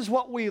 This is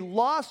what we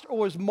lost or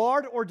was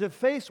marred or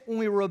defaced when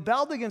we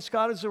rebelled against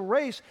God as a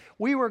race.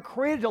 We were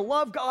created to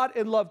love God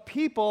and love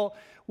people.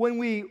 When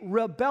we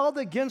rebelled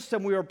against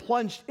Him, we were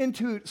plunged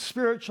into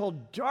spiritual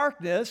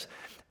darkness,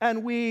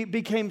 and we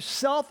became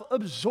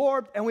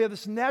self-absorbed, and we have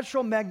this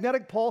natural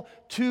magnetic pull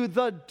to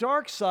the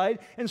dark side.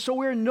 And so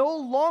we're no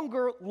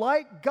longer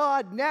like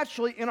God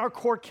naturally in our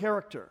core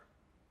character.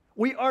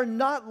 We are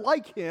not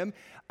like Him,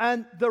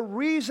 and the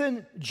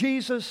reason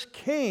Jesus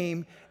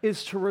came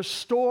is to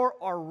restore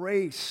our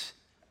race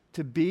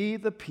to be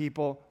the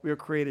people we are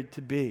created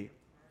to be.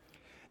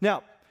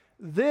 Now,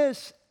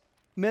 this,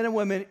 men and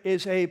women,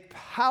 is a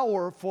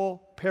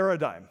powerful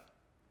paradigm.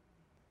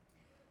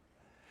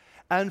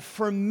 And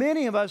for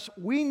many of us,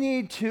 we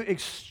need to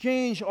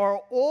exchange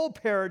our old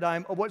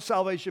paradigm of what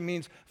salvation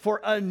means for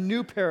a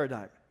new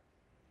paradigm.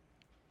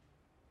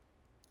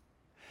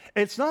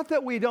 It's not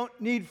that we don't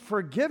need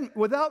forgiveness.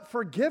 Without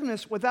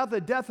forgiveness, without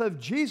the death of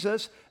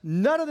Jesus,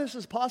 none of this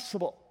is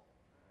possible.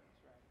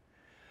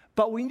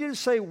 But we need to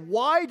say,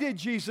 why did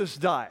Jesus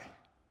die?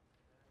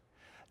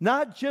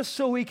 Not just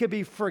so we could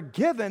be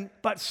forgiven,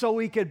 but so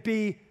we could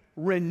be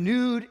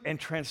renewed and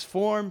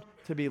transformed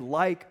to be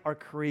like our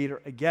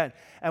Creator again.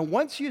 And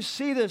once you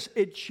see this,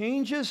 it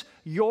changes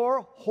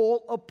your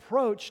whole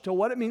approach to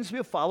what it means to be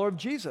a follower of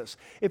Jesus.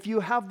 If you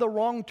have the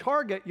wrong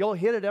target, you'll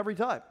hit it every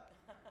time.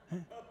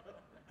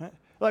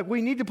 Like,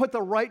 we need to put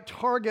the right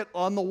target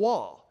on the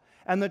wall.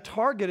 And the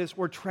target is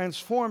we're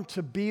transformed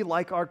to be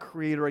like our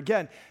Creator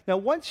again. Now,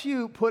 once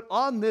you put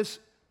on this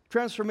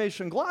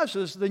transformation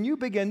glasses, then you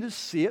begin to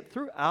see it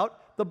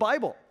throughout the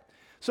Bible.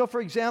 So, for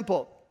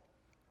example,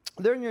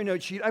 there in your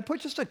note sheet, I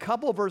put just a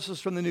couple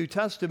verses from the New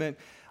Testament.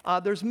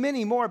 There's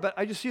many more, but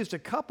I just used a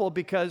couple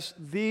because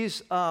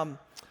these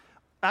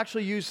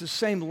actually use the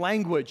same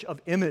language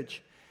of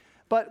image.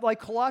 But like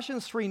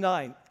Colossians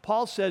 3:9,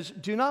 Paul says,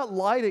 do not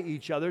lie to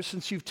each other,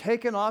 since you've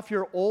taken off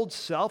your old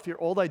self, your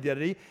old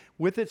identity,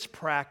 with its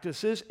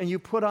practices, and you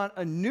put on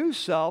a new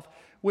self,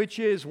 which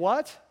is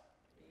what?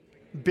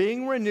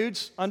 Being renewed.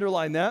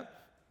 Underline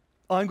that.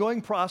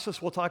 Ongoing process.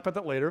 We'll talk about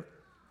that later.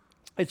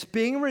 It's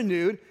being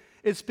renewed.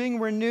 It's being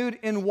renewed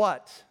in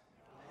what?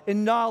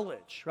 In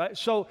knowledge, right?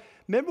 So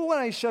remember when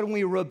I said when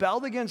we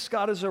rebelled against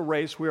God as a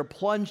race, we are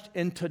plunged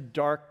into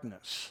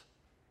darkness.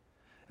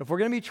 If we're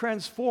going to be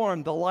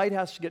transformed, the light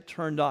has to get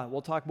turned on.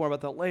 We'll talk more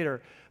about that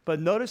later. But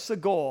notice the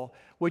goal,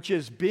 which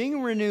is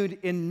being renewed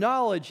in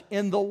knowledge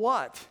in the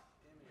what?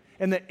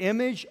 In the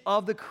image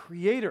of the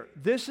Creator.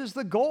 This is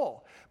the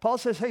goal. Paul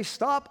says, hey,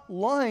 stop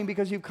lying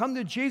because you've come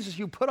to Jesus.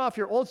 You put off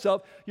your old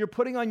self. You're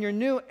putting on your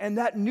new. And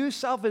that new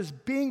self is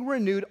being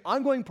renewed,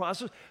 ongoing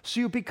process,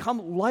 so you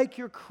become like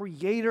your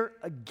Creator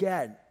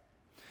again.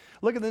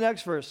 Look at the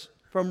next verse.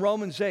 From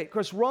Romans 8. Of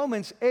course,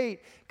 Romans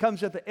 8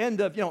 comes at the end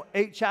of,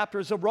 8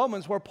 chapters of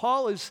Romans, where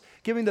Paul is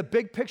giving the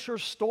big picture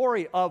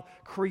story of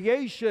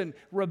creation,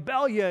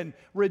 rebellion,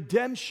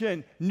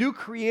 redemption, new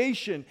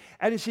creation.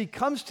 And as he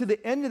comes to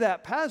the end of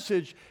that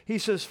passage, he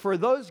says, for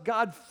those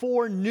God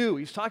foreknew,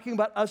 he's talking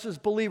about us as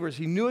believers.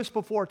 He knew us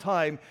before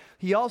time.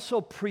 He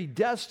also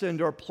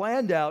predestined or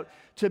planned out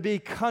to be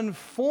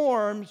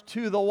conformed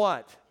to the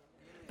what?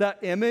 The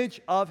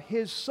image of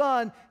his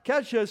Son,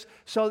 catch this,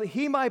 so that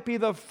he might be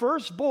the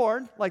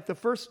firstborn, like the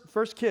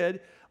first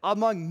kid,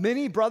 among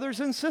many brothers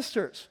and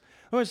sisters.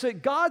 I'm going to say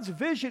God's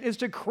vision is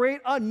to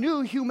create a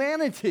new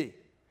humanity,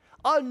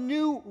 a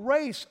new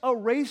race, a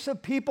race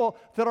of people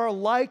that are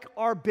like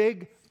our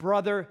big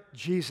brother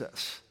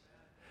Jesus.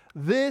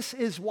 This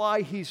is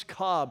why he's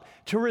come,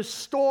 to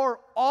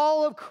restore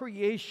all of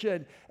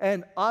creation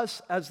and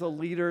us as the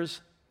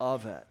leaders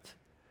of it,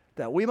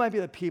 that we might be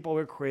the people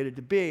we're created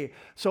to be.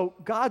 So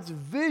God's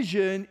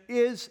vision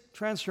is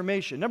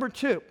transformation. Number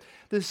two,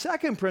 the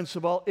second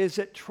principle is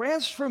that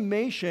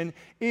transformation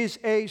is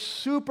a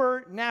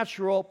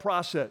supernatural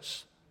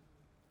process.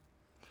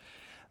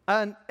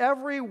 And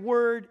every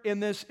word in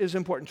this is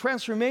important.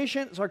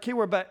 Transformation is our key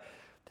word, but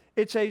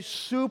it's a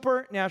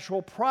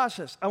supernatural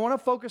process. I want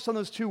to focus on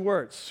those two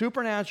words,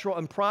 supernatural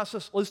and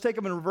process. Let's take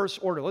them in reverse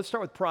order. Let's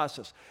start with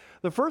process.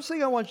 The first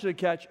thing I want you to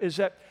catch is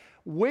that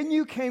when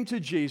you came to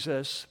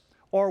Jesus,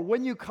 or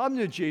when you come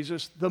to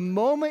Jesus, the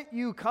moment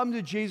you come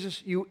to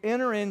Jesus, you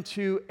enter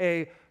into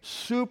a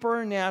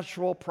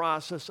supernatural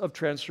process of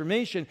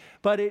transformation.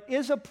 But it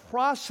is a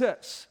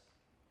process.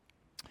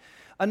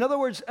 In other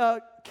words,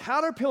 a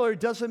caterpillar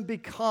doesn't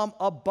become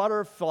a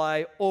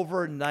butterfly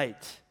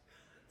overnight.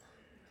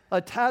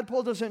 A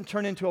tadpole doesn't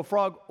turn into a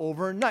frog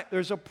overnight.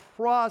 There's a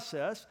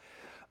process.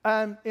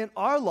 And in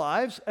our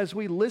lives, as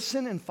we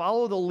listen and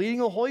follow the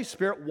leading of the Holy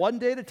Spirit, one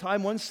day at a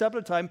time, one step at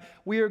a time,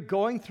 we are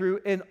going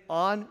through an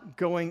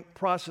ongoing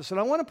process.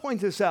 And I want to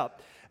point this out.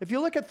 If you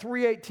look at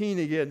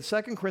 3:18 again,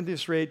 2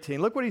 Corinthians 3:18,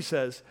 look what he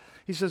says.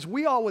 He says,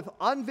 we all with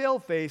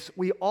unveiled face,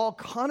 we all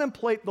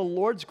contemplate the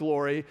Lord's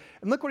glory.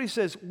 And look what he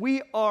says.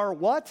 We are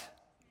what?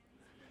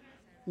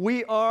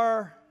 We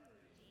are,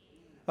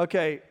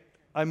 okay,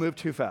 I moved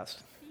too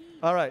fast.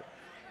 All right.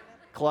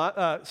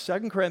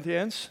 2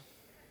 Corinthians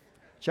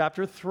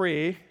chapter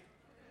 3,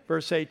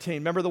 verse 18.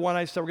 Remember the one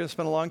I said we're going to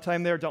spend a long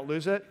time there? Don't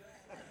lose it.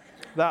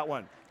 That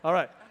one. All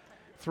right.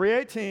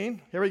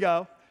 3:18. Here we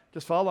go.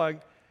 Just follow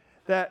along.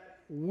 That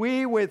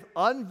we with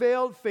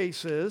unveiled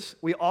faces,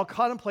 we all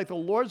contemplate the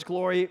Lord's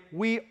glory.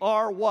 We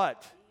are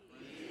what?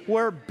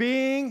 We're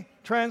being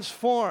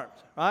transformed.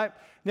 Right?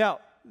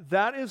 Now,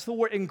 that is the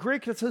word. In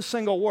Greek, it's a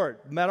single word.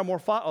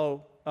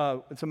 Metamorpho.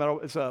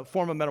 It's a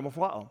form of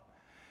metamorpho.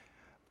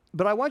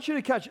 But I want you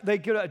to catch, they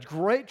get a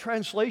great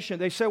translation.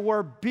 They say,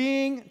 we're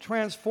being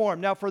transformed.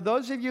 Now, for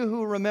those of you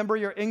who remember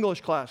your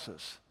English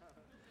classes,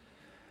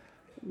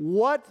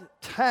 what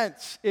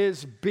tense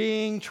is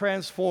being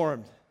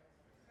transformed?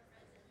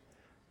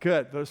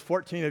 Good, those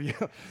 14 of you.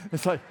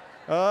 It's like,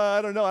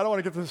 I don't know, I don't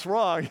want to get this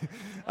wrong.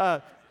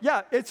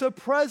 Yeah, it's a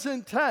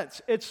present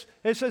tense. It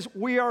says,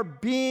 we are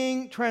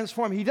being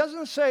transformed. He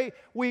doesn't say,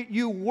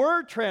 you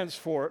were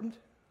transformed.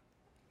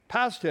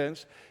 Past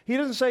tense. He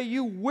doesn't say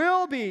you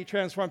will be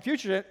transformed,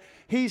 future tense.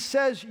 He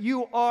says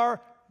you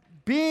are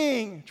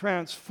being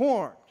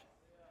transformed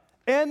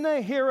in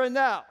the here and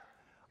now.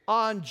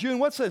 On June,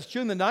 what's this?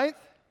 June the 9th?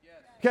 Yes.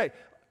 Okay.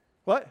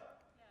 What? Yes.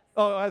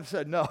 Oh, I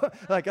said no.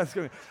 Like that's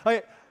going to be.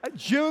 Okay.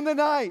 June the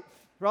 9th,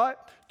 right?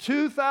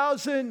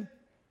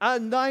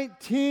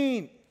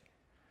 2019.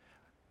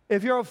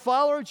 If you're a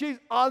follower of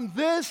Jesus, on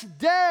this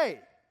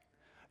day,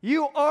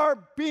 you are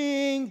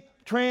being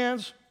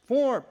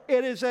transformed.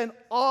 It is an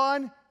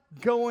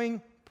ongoing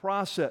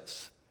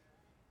process.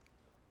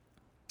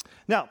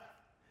 Now,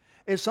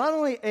 it's not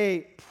only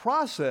a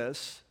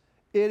process,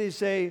 it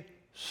is a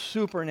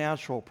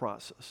supernatural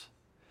process.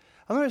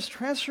 In other words,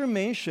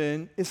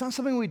 transformation is not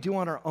something we do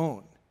on our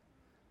own.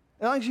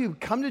 As long as you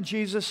come to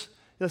Jesus,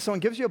 someone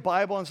gives you a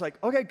Bible and it's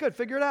like, okay, good,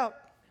 figure it out.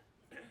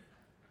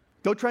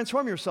 Go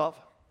transform yourself.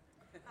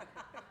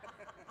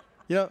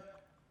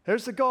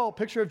 Here's the goal,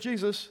 picture of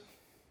Jesus.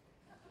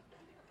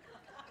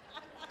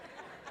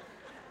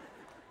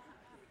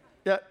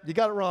 Yeah, you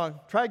got it wrong.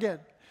 Try again.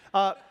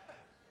 No,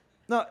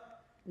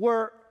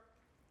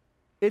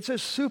 it's a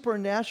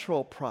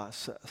supernatural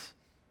process.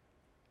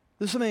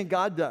 This is something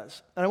God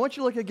does. And I want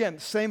you to look again,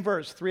 same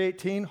verse,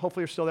 3:18.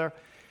 Hopefully you're still there.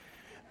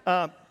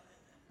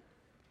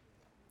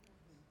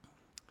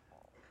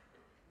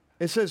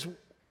 It says,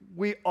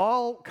 we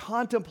all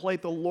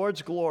contemplate the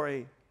Lord's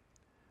glory.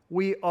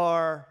 We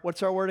are,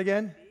 what's our word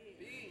again?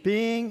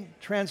 Being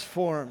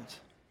transformed.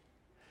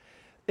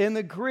 In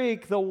the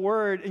Greek, the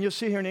word, and you'll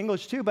see here in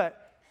English too,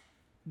 but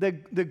the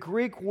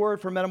Greek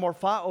word for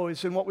metamorpho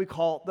is in what we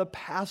call the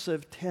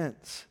passive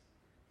tense,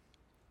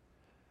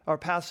 or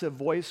passive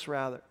voice,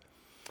 rather.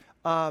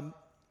 And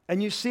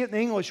you see it in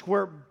English,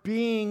 we're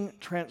being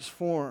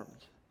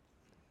transformed.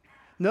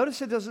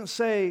 Notice it doesn't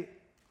say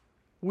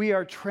we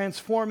are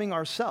transforming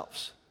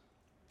ourselves.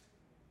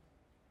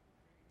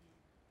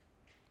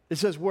 It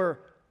says we're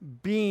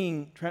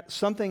being,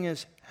 something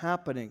is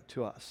happening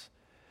to us.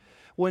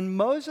 When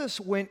Moses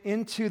went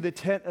into the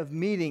tent of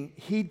meeting,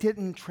 he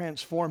didn't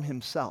transform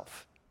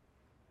himself.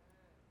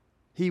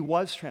 He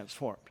was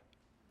transformed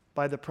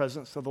by the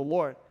presence of the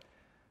Lord.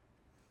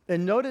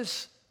 And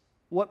notice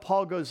what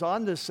Paul goes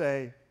on to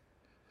say.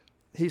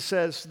 He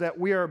says that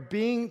we are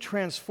being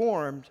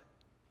transformed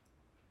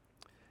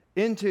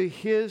into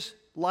his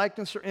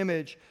likeness or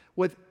image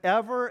with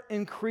ever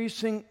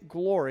increasing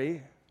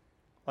glory,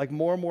 like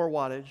more and more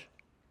wattage,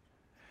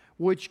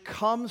 which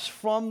comes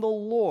from the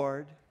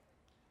Lord,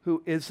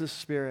 who is the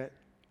Spirit.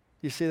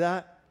 You see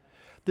that?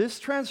 This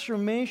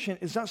transformation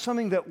is not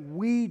something that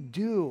we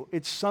do.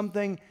 It's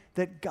something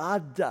that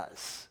God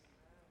does.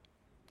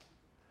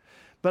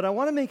 But I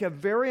want to make a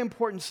very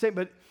important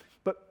statement,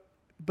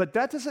 but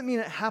that doesn't mean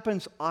it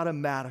happens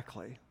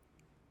automatically.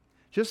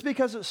 Just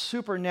because it's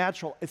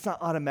supernatural, it's not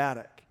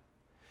automatic.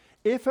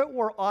 If it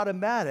were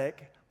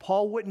automatic,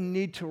 Paul wouldn't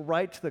need to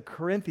write to the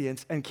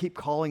Corinthians and keep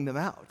calling them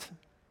out.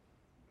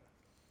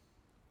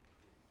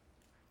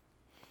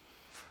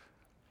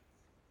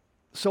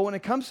 So when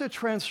it comes to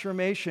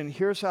transformation,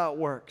 here's how it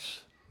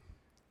works.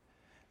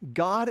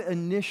 God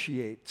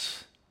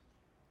initiates,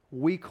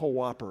 we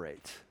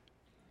cooperate.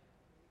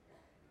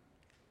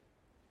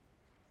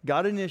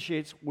 God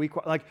initiates,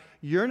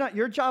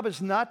 your job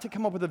is not to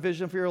come up with a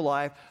vision for your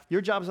life.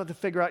 Your job is not to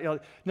figure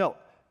out, no.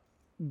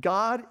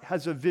 God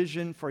has a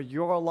vision for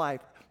your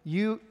life.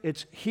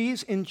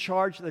 He's in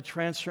charge of the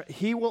transfer.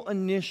 He will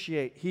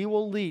initiate, he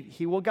will lead,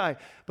 he will guide,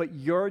 but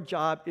your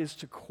job is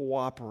to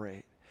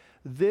cooperate.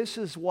 This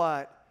is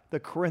what the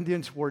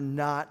Corinthians were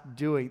not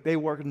doing. They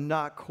were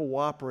not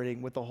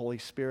cooperating with the Holy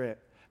Spirit.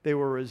 They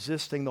were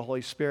resisting the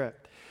Holy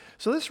Spirit.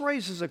 So this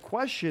raises a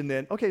question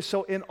then. Okay,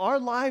 so in our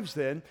lives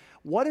then,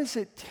 what does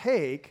it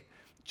take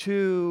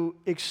to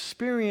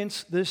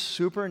experience this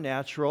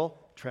supernatural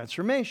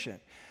transformation?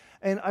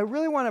 And I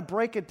really want to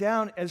break it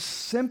down as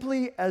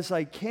simply as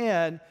I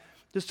can,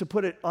 just to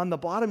put it on the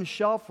bottom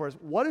shelf for us.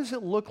 What does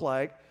it look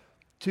like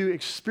to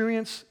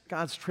experience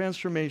God's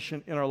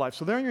transformation in our life?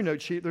 So there on your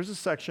note sheet, there's a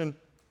section.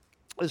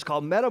 It's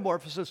called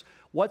Metamorphosis.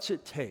 What's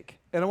it take?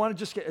 And I want to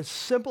just get as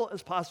simple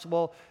as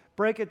possible,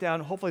 break it down.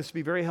 Hopefully this will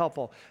be very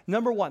helpful.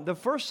 Number one, the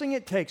first thing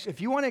it takes,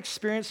 if you want to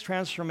experience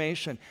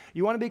transformation,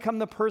 you want to become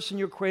the person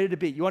you're created to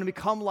be, you want to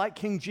become like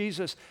King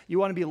Jesus, you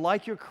want to be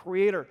like your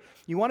Creator,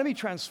 you want to be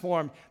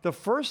transformed, the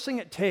first thing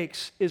it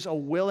takes is a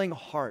willing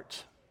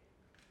heart.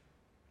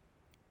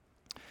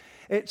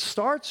 It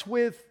starts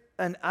with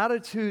an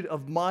attitude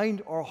of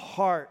mind or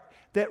heart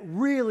that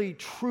really,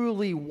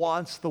 truly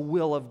wants the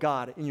will of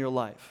God in your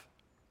life.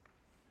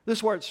 This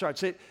is where it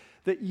starts.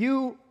 That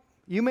you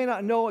may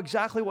not know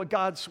exactly what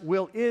God's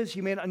will is.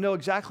 You may not know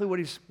exactly what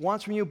He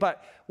wants from you,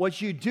 but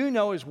what you do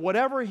know is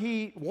whatever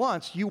He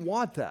wants, you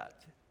want that.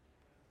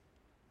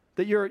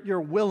 That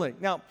you're willing.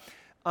 Now,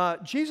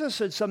 Jesus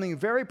said something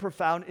very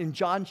profound in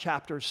John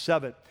chapter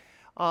 7.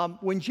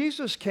 When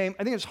Jesus came,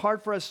 I think it's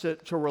hard for us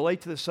to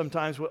relate to this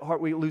sometimes.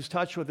 We lose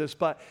touch with this.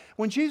 But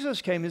when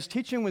Jesus came, His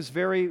teaching was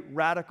very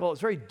radical.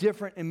 It's very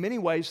different in many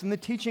ways than the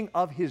teaching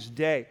of His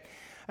day.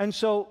 And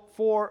so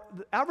for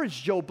the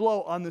average Joe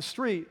Blow on the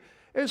street,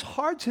 it's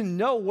hard to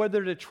know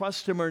whether to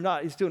trust Him or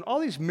not. He's doing all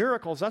these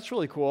miracles. That's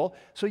really cool.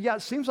 So yeah,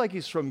 it seems like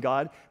He's from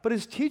God, but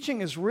His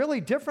teaching is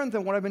really different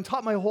than what I've been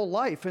taught my whole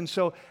life. And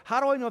so how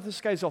do I know if this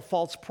guy's a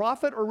false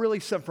prophet or really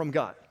sent from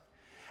God?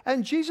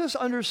 And Jesus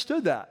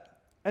understood that.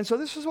 And so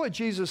this is what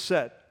Jesus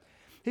said.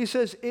 He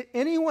says,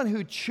 anyone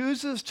who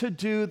chooses to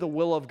do the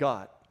will of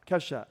God,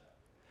 catch that.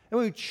 And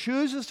who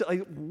chooses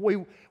to,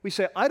 we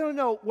say, I don't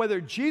know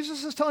whether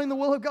Jesus is telling the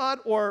will of God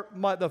or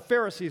the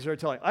Pharisees are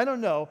telling. I don't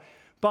know,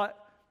 but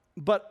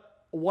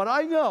what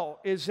I know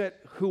is that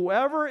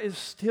whoever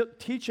is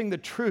teaching the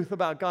truth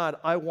about God,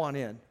 I want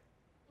in.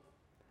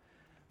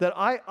 That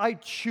I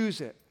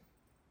choose it.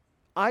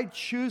 I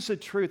choose the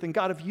truth. And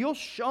God, if you'll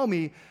show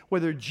me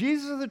whether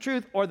Jesus is the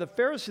truth or the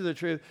Pharisees are the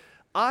truth,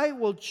 I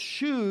will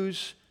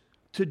choose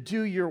to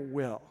do your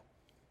will.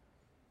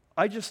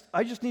 I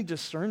just need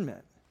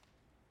discernment.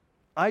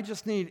 I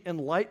just need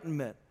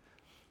enlightenment.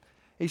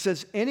 He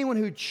says, anyone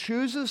who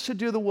chooses to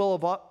do the will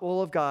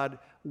of God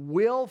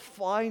will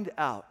find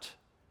out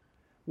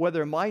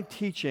whether my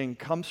teaching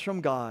comes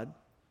from God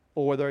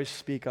or whether I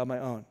speak on my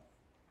own.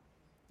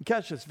 You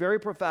catch this, very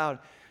profound.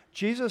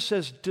 Jesus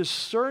says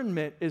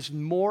discernment is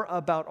more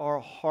about our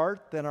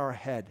heart than our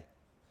head.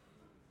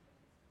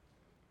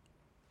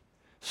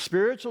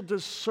 Spiritual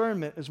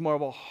discernment is more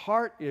of a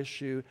heart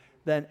issue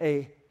than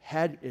a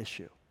head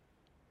issue.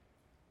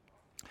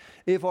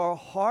 If our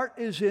heart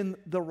is in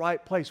the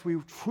right place, we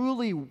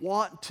truly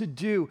want to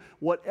do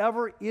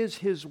whatever is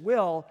His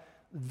will,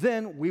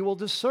 then we will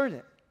discern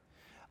it.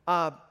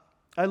 I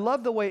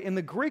love the way in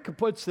the Greek it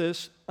puts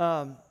this,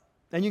 and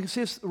you can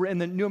see this in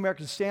the New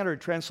American Standard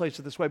translates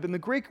it this way, but in the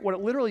Greek what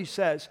it literally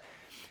says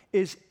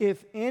is,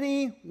 if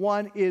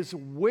anyone is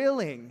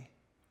willing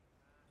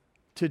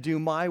to do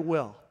my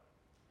will,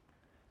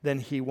 then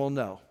he will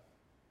know.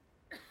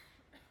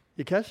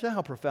 You catch that,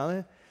 how profound it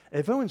is?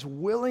 If anyone's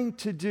willing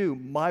to do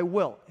my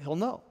will, he'll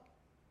know.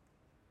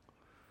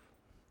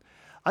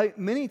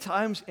 Many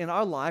times in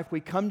our life,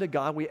 we come to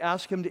God, we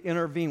ask Him to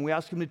intervene, we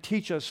ask Him to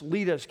teach us,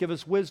 lead us, give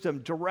us wisdom,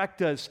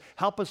 direct us,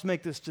 help us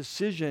make this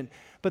decision.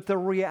 But the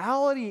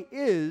reality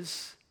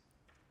is,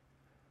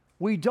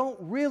 we don't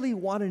really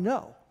want to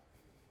know.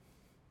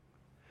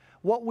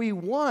 What we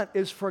want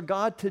is for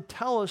God to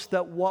tell us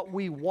that what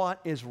we want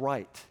is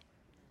right.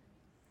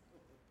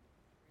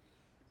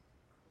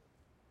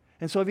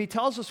 And so if He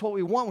tells us what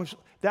we want,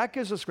 that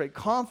gives us great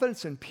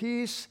confidence and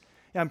peace.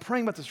 And I'm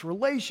praying about this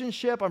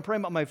relationship. I'm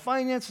praying about my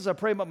finances. I'm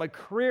praying about my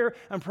career.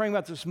 I'm praying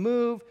about this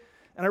move.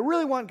 And I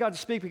really want God to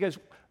speak because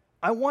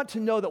I want to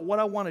know that what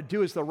I want to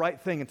do is the right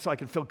thing and so I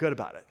can feel good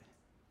about it.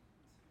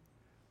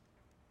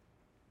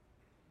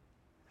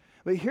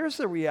 But here's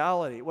the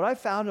reality. What I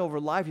found over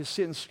life, you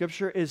see it in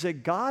Scripture, is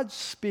that God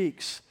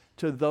speaks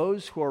to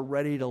those who are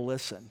ready to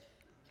listen.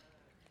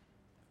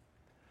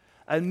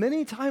 And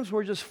many times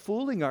we're just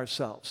fooling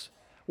ourselves.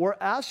 We're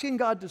asking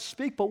God to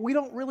speak, but we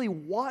don't really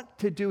want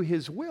to do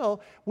His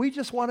will. We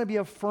just want to be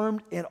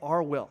affirmed in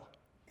our will.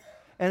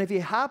 And if He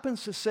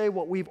happens to say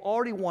what we've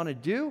already want to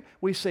do,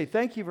 we say,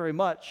 thank you very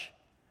much.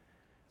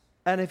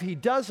 And if He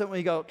doesn't,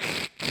 we go,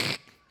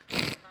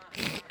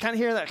 can't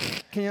hear that.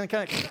 Can you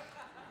kind of...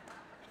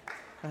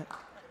 Right.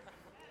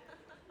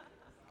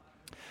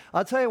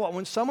 I'll tell you what,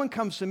 when someone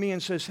comes to me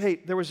and says, hey,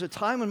 there was a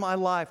time in my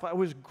life I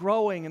was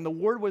growing and the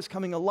Word was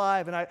coming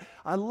alive, and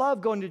I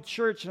loved going to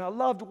church, and I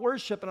loved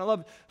worship, and I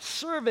loved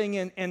serving,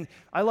 and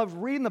I loved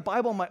reading the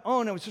Bible on my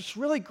own. I was just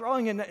really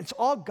growing, and it's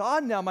all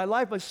gone now. My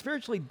life was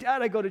spiritually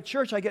dead. I go to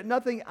church. I get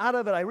nothing out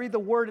of it. I read the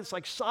Word. It's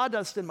like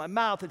sawdust in my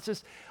mouth.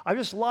 I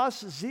just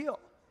lost the zeal.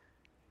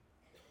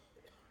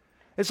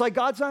 It's like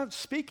God's not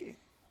speaking.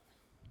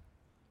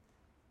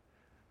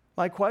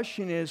 My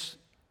question is,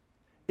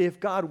 if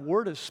God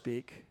were to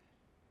speak,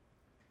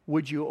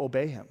 would you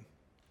obey Him?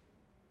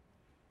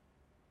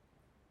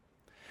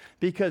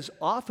 Because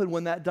often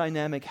when that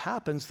dynamic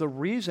happens, the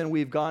reason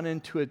we've gone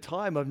into a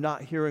time of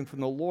not hearing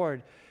from the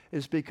Lord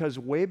is because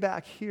way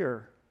back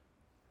here,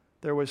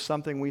 there was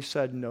something we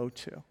said no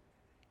to.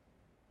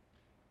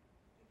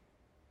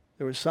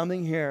 There was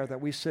something here that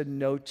we said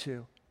no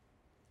to.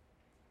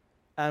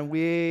 And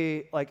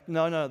we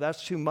no,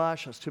 that's too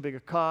much. That's too big a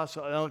cost.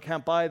 I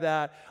can't buy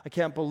that. I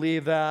can't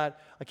believe that.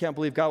 I can't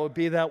believe God would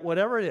be that.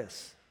 Whatever it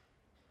is,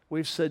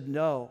 we've said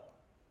no.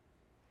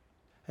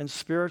 And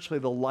spiritually,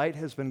 the light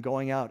has been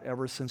going out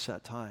ever since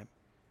that time.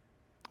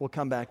 We'll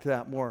come back to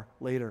that more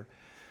later.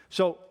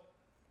 So,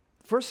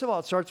 first of all,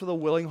 it starts with a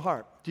willing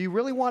heart. Do you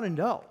really want to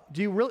know?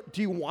 Do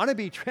you want to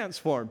be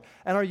transformed?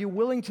 And are you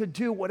willing to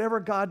do whatever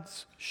God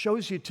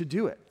shows you to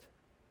do it?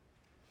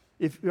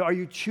 Are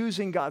you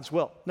choosing God's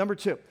will? Number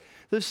two,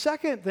 the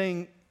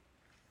second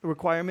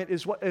requirement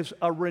is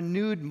a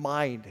renewed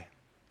mind.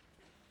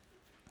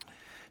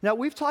 Now,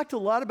 we've talked a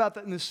lot about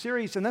that in this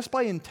series, and that's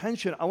by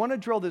intention. I want to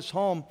drill this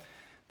home,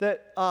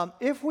 that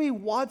if we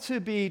want to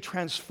be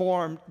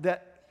transformed,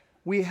 that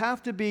we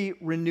have to be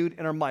renewed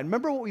in our mind.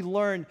 Remember what we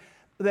learned,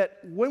 that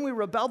when we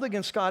rebelled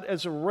against God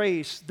as a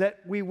race,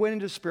 that we went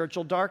into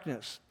spiritual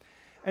darkness.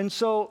 And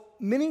so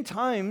many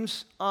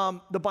times,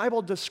 the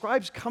Bible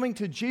describes coming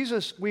to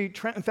Jesus.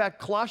 In fact,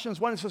 Colossians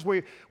 1, it says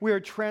we are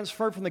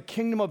transferred from the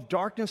kingdom of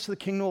darkness to the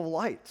kingdom of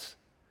light.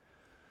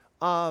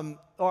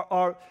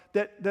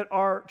 That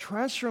our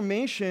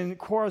transformation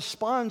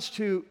corresponds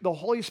to the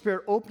Holy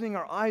Spirit opening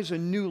our eyes, a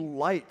new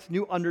light,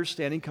 new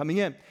understanding coming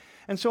in.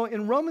 And so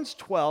in Romans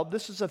 12,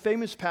 this is a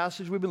famous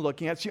passage we've been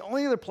looking at. It's the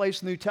only other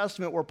place in the New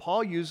Testament where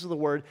Paul uses the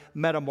word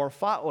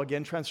metamorphao,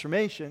 again,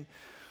 transformation.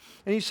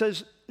 And he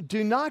says,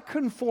 do not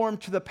conform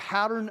to the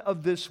pattern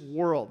of this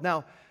world.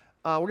 Now,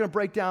 we're going to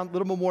break down a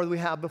little bit more than we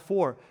have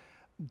before.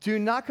 Do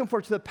not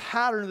conform to the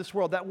pattern of this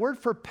world. That word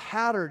for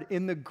pattern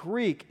in the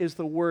Greek is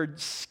the word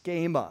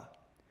schema.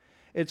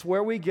 It's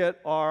where we get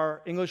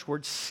our English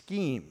word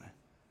scheme,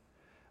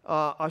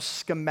 a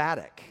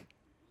schematic,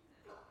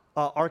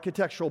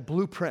 architectural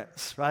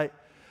blueprints, right?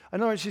 In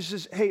other words, he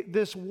says, hey,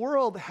 this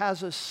world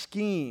has a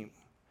scheme.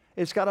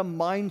 It's got a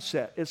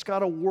mindset. It's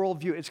got a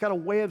worldview. It's got a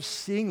way of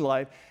seeing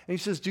life. And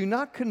he says, do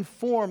not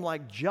conform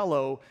like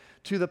Jell-O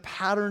to the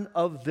pattern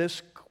of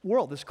this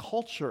world, this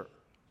culture.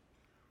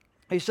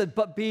 He said,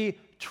 but be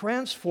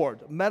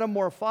transformed,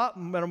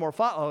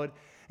 metamorphosed.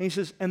 And he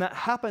says, and that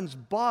happens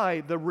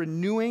by the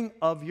renewing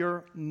of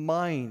your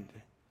mind.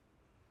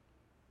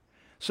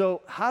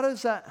 So how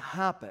does that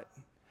happen?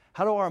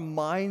 How do our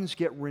minds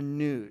get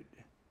renewed?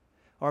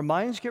 Our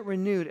minds get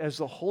renewed as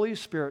the Holy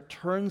Spirit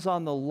turns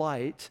on the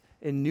light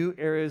in new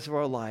areas of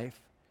our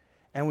life,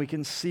 and we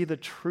can see the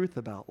truth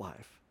about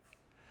life.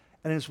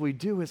 And as we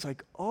do, it's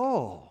like,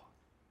 oh,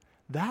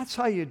 that's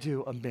how you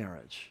do a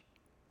marriage.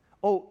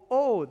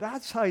 Oh,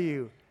 that's how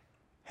you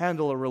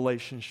handle a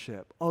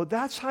relationship. Oh,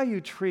 that's how you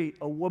treat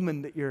a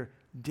woman that you're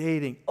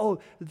dating. Oh,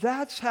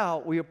 that's how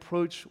we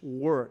approach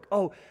work.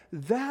 Oh,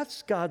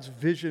 that's God's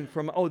vision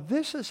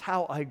this is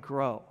how I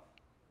grow.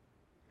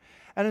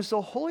 And as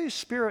the Holy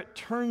Spirit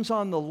turns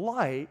on the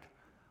light,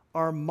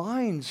 our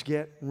minds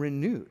get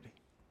renewed.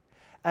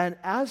 And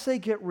as they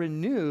get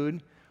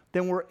renewed,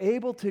 then we're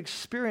able to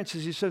experience,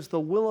 as he says,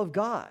 the will of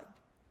God,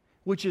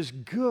 which is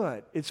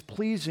good, it's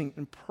pleasing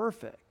and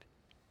perfect.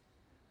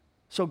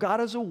 So God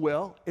has a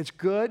will, it's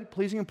good,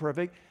 pleasing and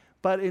perfect,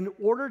 but in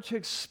order to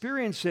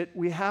experience it,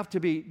 we have to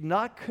be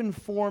not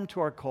conformed to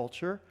our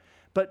culture,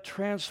 but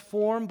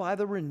transformed by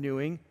the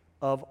renewing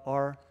of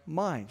our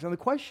minds. And the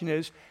question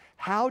is,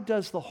 how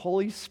does the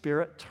Holy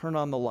Spirit turn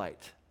on the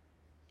light?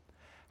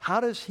 How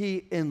does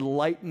he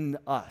enlighten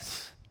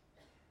us?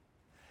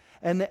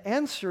 And the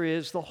answer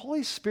is the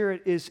Holy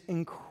Spirit is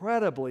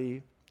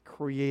incredibly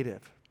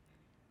creative.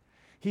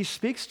 He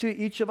speaks to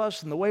each of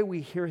us in the way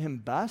we hear him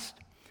best,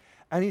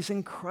 and he's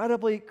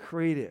incredibly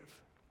creative.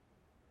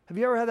 Have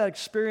you ever had that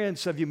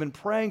experience of you've been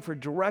praying for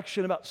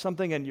direction about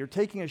something and you're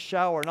taking a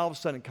shower and all of a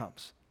sudden it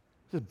comes?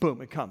 Just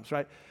boom, it comes,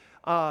 right?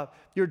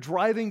 You're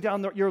driving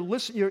down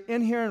you're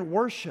in here in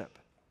worship,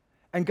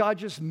 and God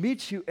just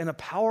meets you in a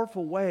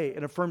powerful way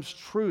and affirms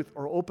truth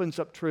or opens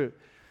up truth.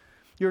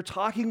 You're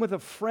talking with a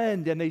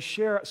friend, and they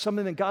share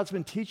something that God's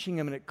been teaching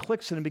them, and it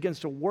clicks and it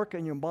begins to work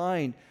in your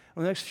mind.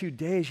 In the next few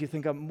days, you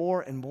think of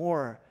more and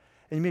more,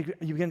 and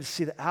you begin to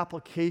see the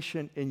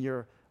application in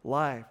your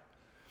life.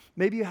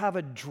 Maybe you have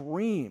a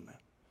dream,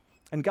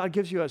 and God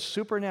gives you a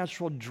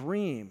supernatural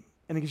dream,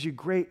 and it gives you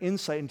great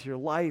insight into your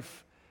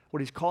life, what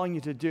He's calling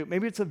you to do.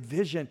 Maybe it's a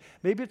vision.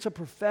 Maybe it's a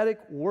prophetic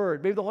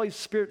word. Maybe the Holy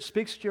Spirit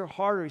speaks to your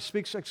heart, or He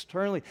speaks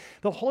externally.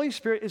 The Holy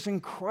Spirit is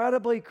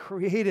incredibly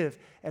creative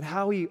at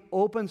how He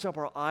opens up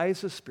our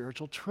eyes to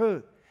spiritual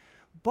truth.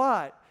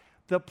 But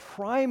the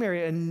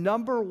primary and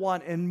number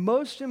one and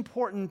most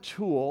important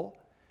tool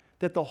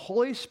that the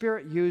Holy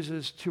Spirit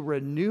uses to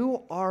renew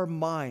our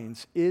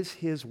minds is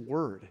His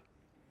Word.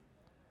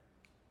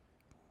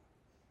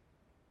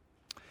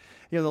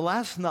 You know, the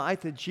last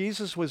night that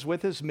Jesus was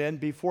with His men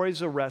before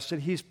He's arrested,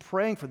 He's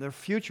praying for their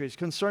future. He's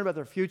concerned about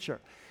their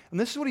future. And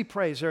this is what He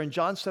prays there in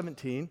John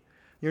 17,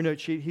 your note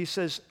sheet. He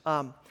says,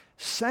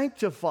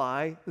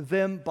 sanctify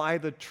them by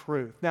the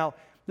truth. Now,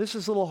 this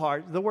is a little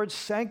hard. The word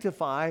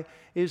sanctify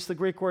is the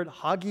Greek word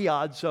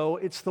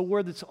hagiadzo. It's the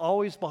word that's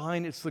always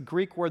behind, it's the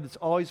Greek word that's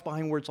always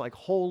behind words like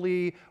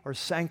holy or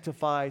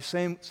sanctify,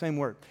 same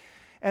word.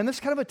 And this is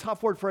kind of a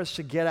tough word for us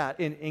to get at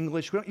in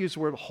English. We don't use the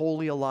word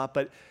holy a lot,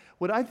 but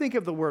when I think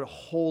of the word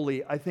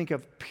holy, I think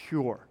of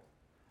pure.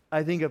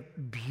 I think of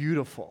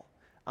beautiful.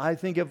 I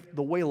think of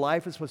the way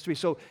life is supposed to be.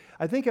 So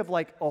I think of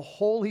like a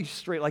holy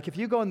street. Like if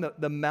you go in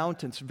the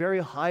mountains, very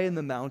high in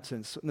the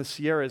mountains, in the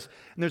Sierras,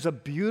 and there's a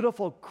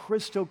beautiful,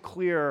 crystal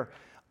clear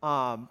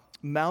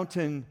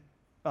mountain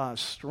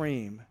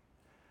stream,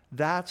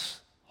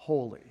 that's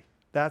holy.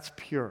 That's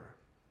pure.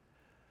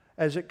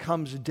 As it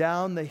comes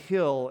down the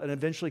hill and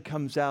eventually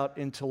comes out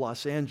into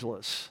Los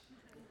Angeles,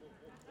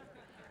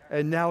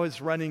 and now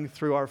is running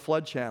through our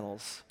flood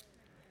channels,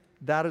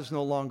 that is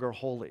no longer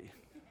holy.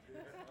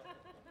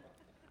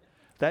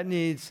 That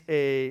needs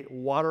a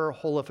water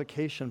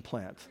holification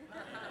plant.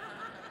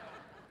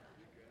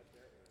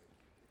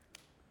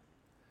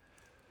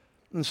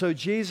 And so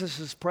Jesus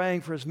is praying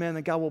for His men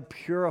that God will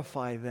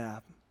purify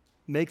them,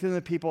 make them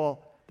the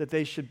people that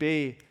they should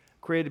be,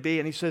 created to be.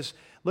 And He says,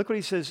 look what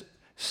He says,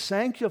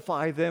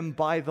 sanctify them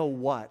by the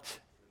what?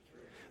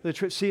 The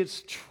truth. See,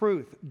 it's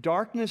truth.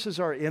 Darkness is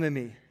our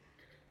enemy.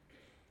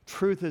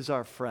 Truth is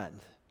our friend.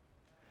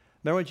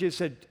 Remember when Jesus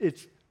said,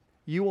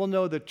 you will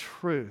know the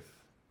truth,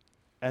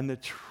 and the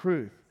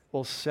truth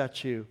will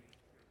set you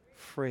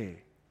free.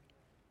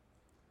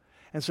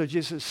 And so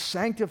Jesus says,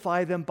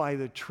 sanctify them by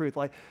the truth.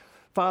 Like,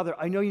 Father,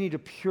 I know you need to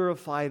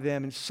purify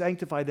them and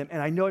sanctify them,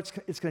 and I know it's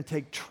going to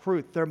take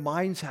truth. Their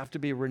minds have to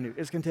be renewed.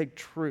 It's going to take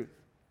truth.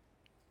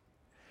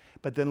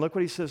 But then look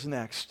what He says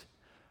next.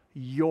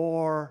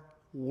 Your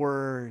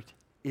word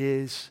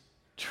is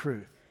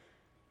truth.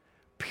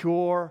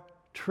 Pure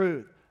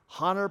truth.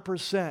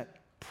 100%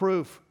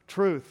 proof,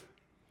 truth.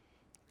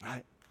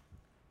 Right?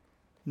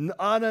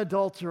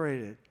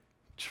 Unadulterated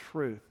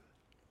truth.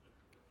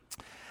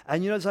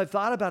 And you know, as I've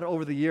thought about it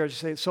over the years,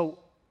 you say, so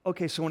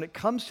when it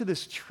comes to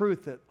this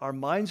truth that our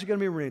minds are going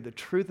to be renewed, the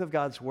truth of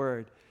God's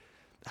word,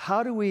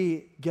 how do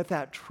we get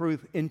that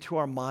truth into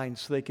our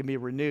minds so they can be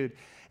renewed?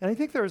 And I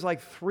think there's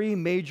like 3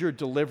 major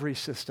delivery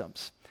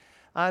systems.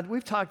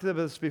 We've talked about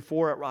this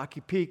before at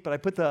Rocky Peak, but I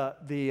put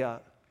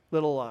the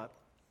little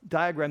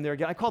diagram there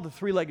again. I call it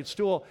the 3-legged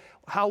stool,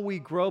 how we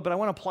grow, but I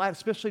want to apply it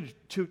especially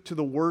to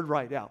the word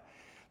right now.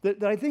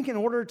 That I think in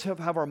order to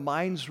have our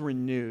minds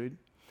renewed,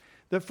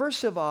 that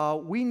first of all,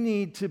 we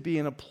need to be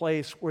in a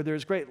place where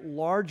there's great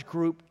large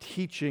group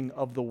teaching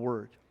of the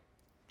word.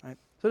 Right?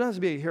 So it doesn't have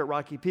to be here at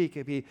Rocky Peak. It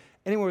could be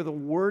anywhere where the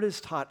word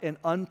is taught and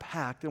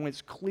unpacked, and when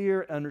it's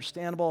clear and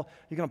understandable,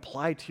 you can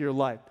apply it to your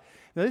life.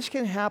 Now, this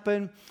can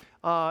happen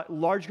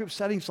large group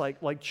settings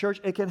like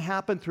church. It can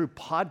happen through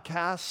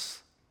podcasts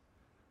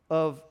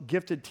of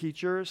gifted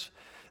teachers.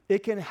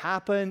 It can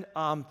happen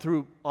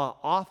through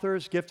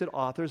authors, gifted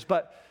authors.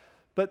 But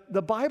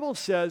the Bible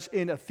says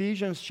in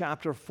Ephesians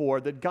chapter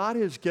 4 that God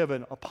has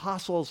given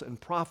apostles and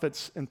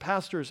prophets and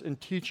pastors and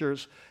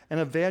teachers and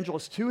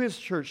evangelists to His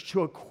church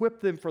to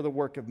equip them for the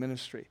work of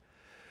ministry.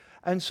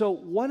 And so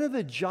one of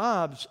the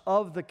jobs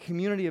of the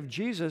community of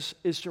Jesus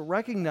is to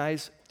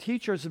recognize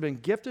teachers have been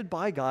gifted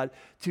by God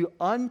to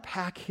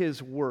unpack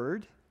His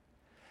word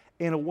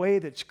in a way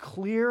that's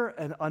clear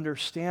and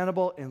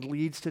understandable and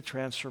leads to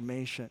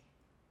transformation.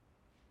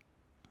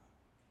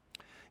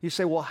 You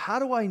say, well, how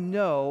do I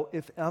know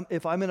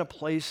if I'm in a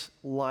place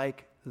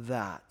like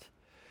that?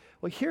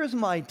 Well, here's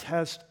my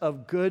test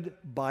of good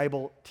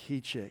Bible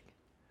teaching.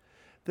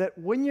 That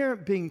when you're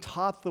being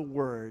taught the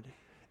word,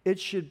 it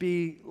should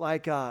be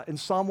like in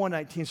Psalm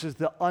 119, it says,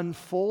 the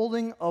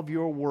unfolding of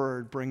your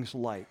word brings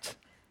light.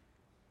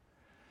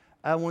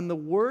 And when the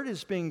word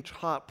is being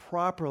taught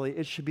properly,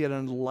 it should be an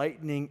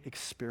enlightening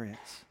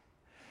experience.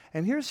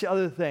 And here's the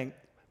other thing.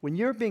 When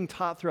you're being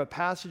taught through a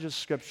passage of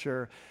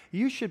Scripture,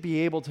 you should be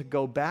able to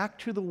go back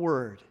to the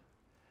Word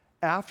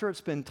after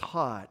it's been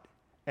taught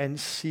and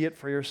see it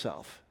for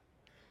yourself.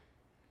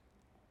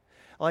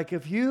 Like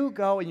if you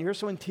go and you hear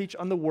someone teach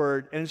on the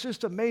word, and it's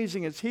just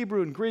amazing, it's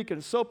Hebrew and Greek, and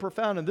it's so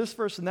profound, and this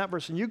verse and that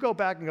verse, and you go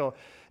back and go,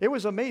 it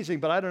was amazing,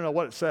 but I don't know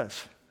what it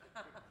says.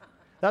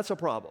 That's a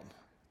problem.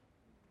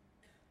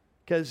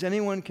 Because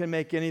anyone can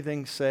make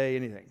anything say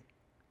anything,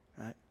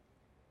 right?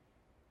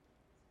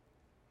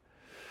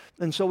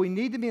 And so we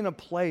need to be in a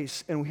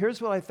place, and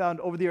here's what I found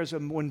over the years,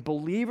 when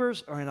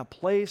believers are in a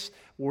place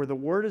where the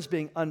word is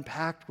being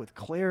unpacked with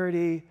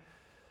clarity,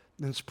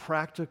 then it's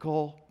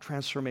practical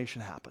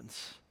transformation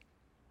happens.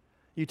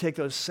 You take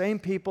those same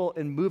people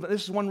and move.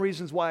 This is one of the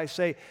reasons why I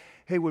say,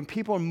 hey, when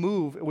people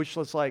move, which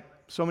looks like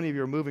so many of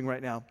you are moving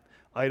right now,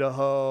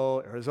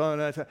 Idaho,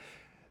 Arizona,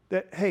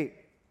 that, hey,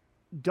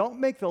 don't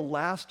make the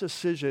last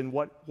decision,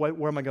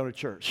 where am I going to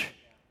church?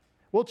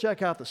 We'll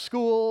check out the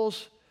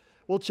schools.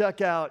 We'll check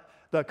out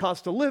the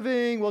cost of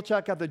living. We'll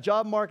check out the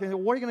job market.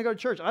 Where are you going to go to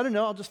church? I don't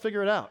know. I'll just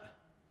figure it out.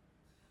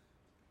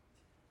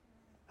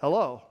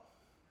 Hello?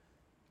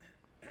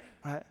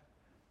 Right?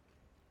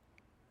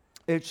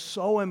 It's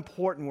so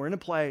important. We're in a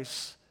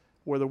place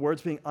where the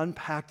word's being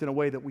unpacked in a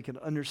way that we can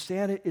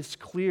understand it. It's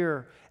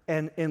clear,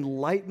 and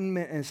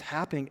enlightenment is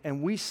happening,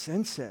 and we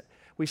sense it.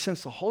 We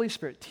sense the Holy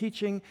Spirit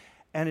teaching,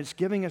 and it's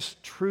giving us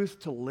truth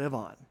to live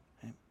on.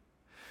 Okay?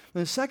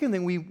 And the second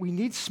thing, we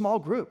need small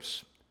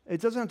groups.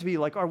 It doesn't have to be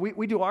like,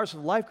 we do ours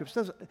in life groups.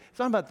 It's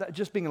not about that,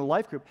 just being in a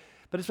life group,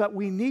 but it's about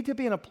we need to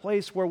be in a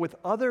place where with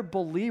other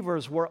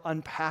believers, we're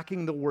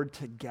unpacking the word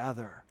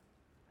together.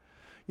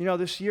 You know,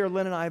 this year,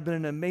 Lynn and I have been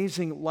in an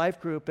amazing life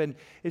group, and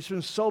it's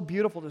been so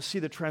beautiful to see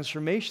the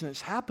transformation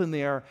that's happened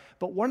there.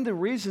 But one of the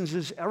reasons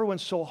is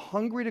everyone's so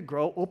hungry to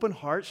grow, open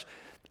hearts,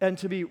 and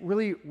to be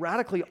really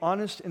radically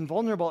honest and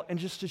vulnerable, and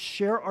just to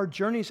share our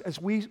journeys as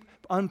we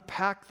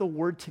unpack the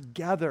word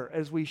together,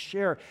 as we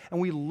share, and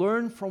we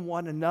learn from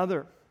one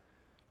another.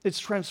 It's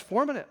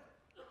transformative.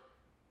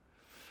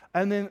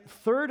 And then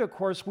third, of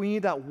course, we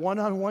need that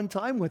one-on-one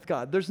time with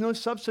God. There's no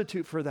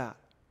substitute for that,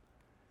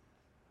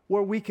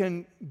 where we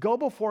can go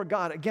before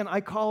God. Again,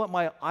 I call it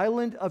my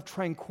island of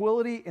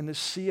tranquility in the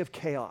sea of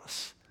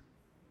chaos.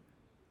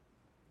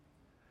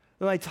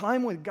 And my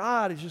time with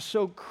God is just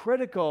so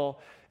critical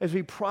as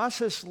we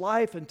process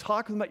life and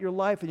talk about your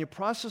life, and you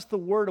process the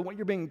word and what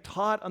you're being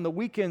taught on the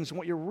weekends and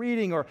what you're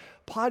reading or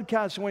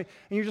podcasts, and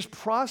you're just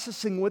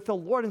processing with the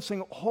Lord and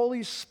saying,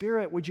 Holy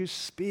Spirit, would you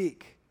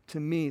speak to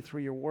me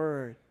through your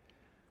word?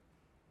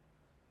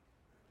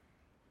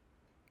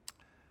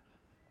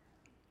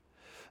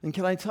 And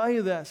can I tell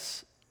you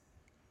this,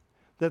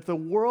 that the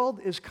world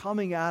is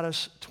coming at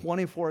us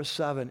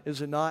 24/7,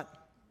 is it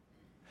not?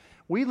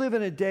 We live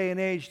in a day and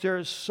age, there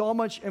is so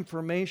much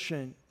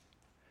information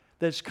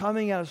that's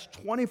coming at us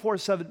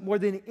 24/7, more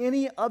than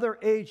any other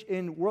age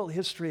in world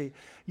history.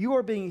 You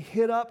are being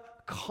hit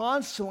up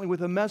constantly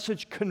with a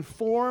message,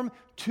 conform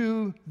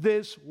to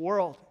this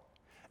world.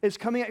 It's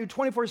coming at you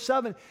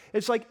 24/7.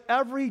 It's like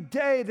every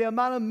day, the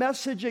amount of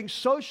messaging,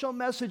 social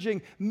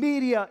messaging,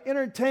 media,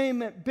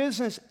 entertainment,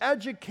 business,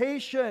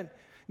 education,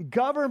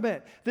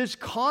 government, that's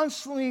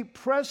constantly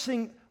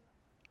pressing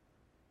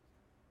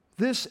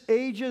this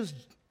age's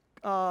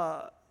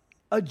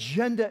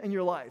agenda in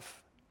your life.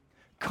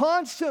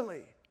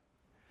 Constantly.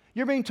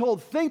 You're being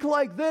told, think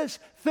like this,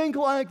 think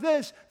like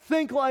this,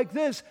 think like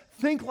this,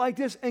 think like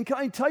this. And can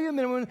I tell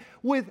you,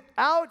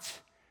 without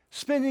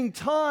spending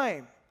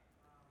time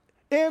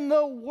in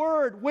the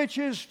Word, which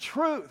is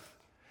truth,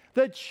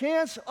 the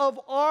chance of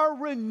our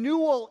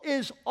renewal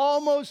is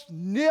almost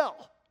nil.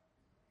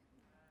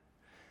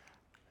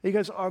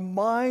 Because our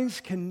minds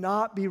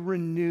cannot be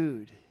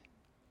renewed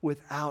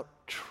without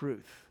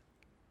truth.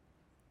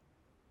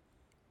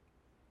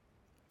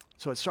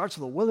 So it starts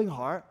with a willing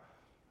heart.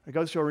 It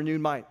goes to a renewed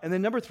mind. And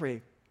then number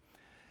 3,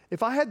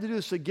 if I had to do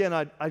this again,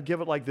 I'd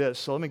give it like this.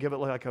 So let me give it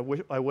like I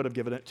would have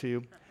given it to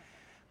you.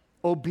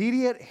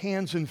 Obedient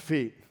hands and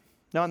feet.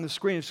 Now on the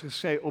screen, it's going to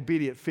say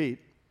obedient feet.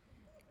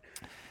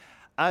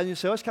 And you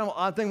say, oh, that's kind of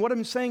an odd thing. What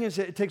I'm saying is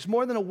that it takes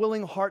more than a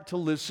willing heart to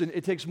listen.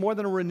 It takes more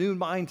than a renewed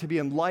mind to be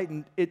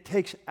enlightened. It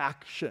takes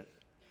action.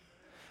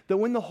 That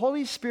when the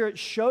Holy Spirit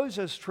shows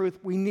us truth,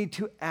 we need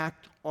to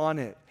act on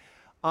it.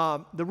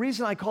 The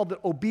reason I called it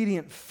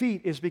obedient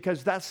feet is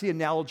because that's the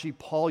analogy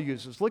Paul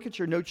uses. Look at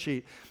your note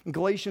sheet in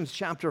Galatians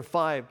chapter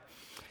 5.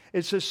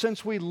 It says,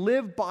 since we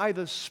live by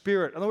the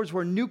Spirit, in other words,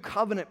 we're new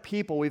covenant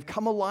people, we've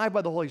come alive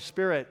by the Holy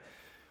Spirit,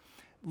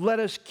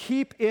 let us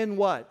keep in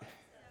what?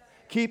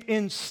 Keep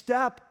in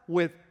step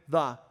with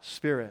the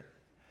Spirit.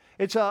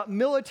 It's a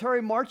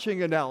military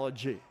marching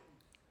analogy.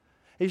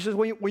 He says,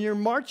 when you're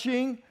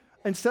marching,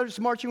 instead of just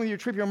marching with your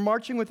troop, you're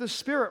marching with the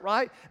Spirit,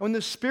 right? And when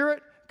the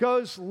Spirit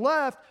goes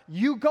left,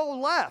 you go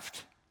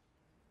left.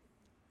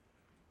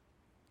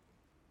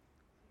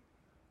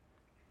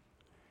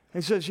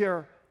 He says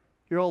you're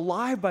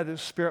alive by the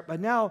Spirit,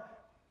 but now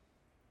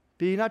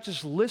be not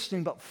just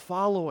listening, but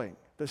following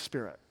the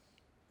Spirit.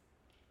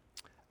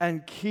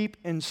 And keep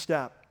in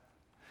step.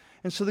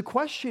 And so the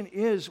question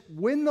is,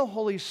 when the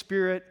Holy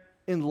Spirit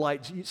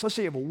enlightens, so let's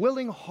say you have a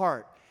willing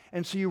heart,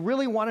 And so you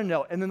really want to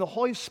know. And then the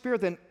Holy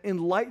Spirit then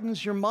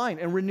enlightens your mind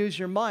and renews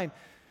your mind.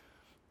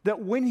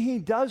 That when he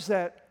does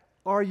that,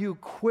 are you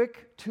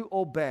quick to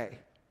obey?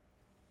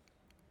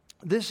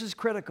 This is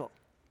critical.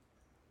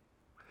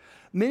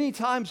 Many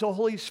times the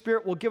Holy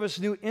Spirit will give us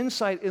new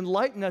insight,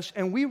 enlighten us,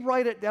 and we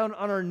write it down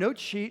on our note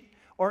sheet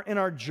or in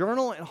our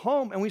journal at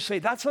home, and we say,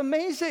 that's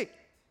amazing.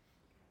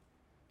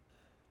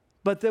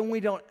 But then we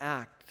don't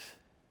act.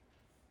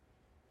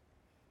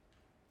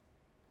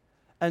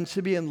 And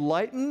to be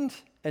enlightened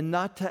and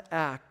not to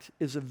act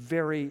is a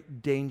very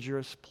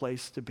dangerous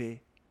place to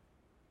be.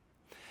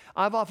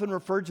 I've often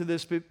referred to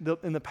this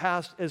in the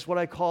past as what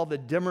I call the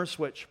dimmer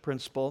switch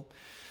principle.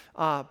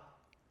 Think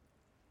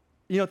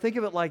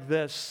of it like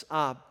this.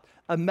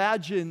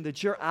 Imagine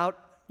that you're out,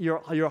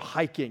 you're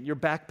hiking, you're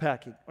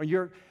backpacking, or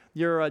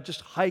you're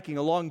just hiking,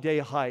 a long day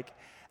hike,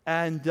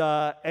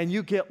 and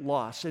you get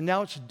lost, and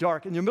now it's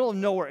dark in the middle of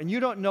nowhere, and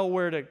you don't know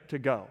where to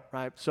go,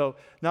 right? So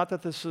not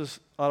that this is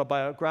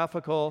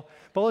autobiographical,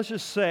 but let's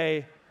just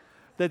say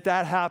that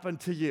happened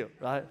to you,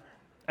 right?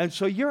 And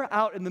so you're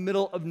out in the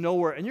middle of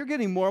nowhere, and you're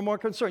getting more and more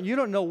concerned. You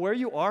don't know where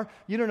you are.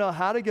 You don't know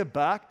how to get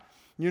back.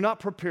 You're not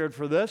prepared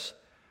for this.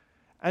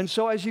 And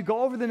so as you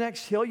go over the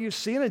next hill, you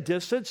see in a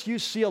distance, you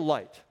see a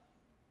light.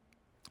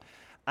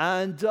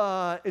 And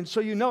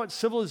so you know it's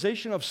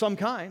civilization of some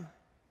kind.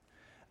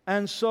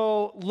 And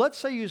so let's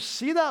say you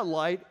see that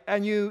light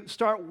and you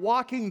start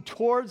walking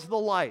towards the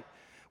light.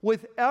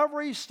 With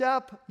every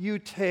step you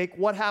take,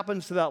 what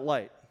happens to that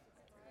light?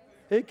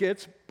 It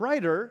gets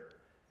brighter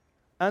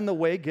and the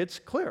way gets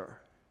clearer.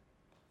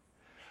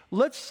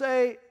 Let's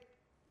say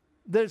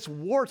that it's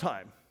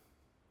wartime.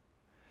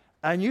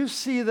 And you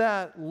see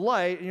that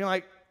light, and you're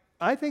like,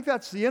 I think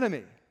that's the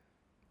enemy.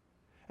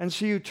 And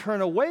so you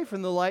turn away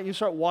from the light, and you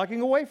start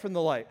walking away from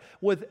the light.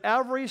 With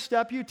every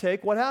step you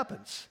take, what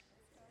happens?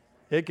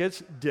 It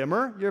gets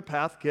dimmer, your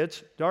path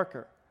gets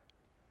darker.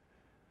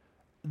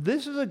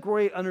 This is a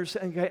great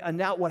understanding, okay? And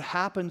now what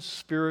happens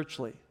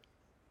spiritually?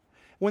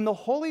 When the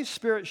Holy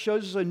Spirit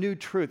shows us a new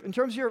truth, in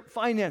terms of your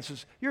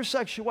finances, your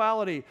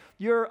sexuality,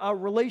 your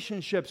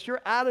relationships,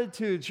 your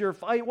attitudes, your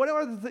fight,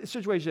 whatever the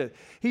situation is,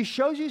 he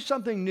shows you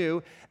something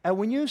new, and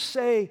when you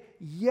say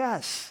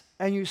yes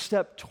and you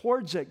step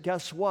towards it,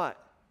 guess what?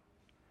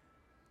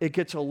 It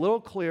gets a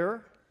little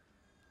clearer,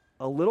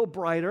 a little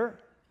brighter,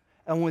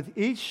 and with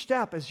each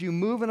step, as you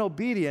move in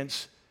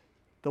obedience,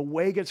 the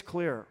way gets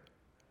clearer.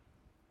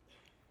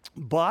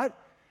 But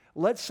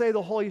let's say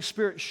the Holy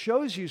Spirit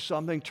shows you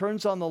something,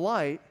 turns on the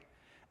light,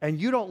 and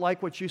you don't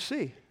like what you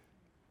see.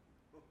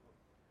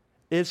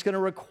 It's going to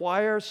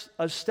require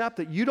a step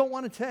that you don't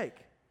want to take.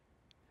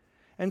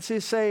 And so you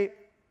say,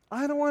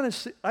 I don't want to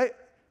see,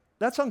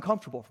 that's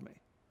uncomfortable for me.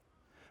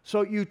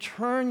 So you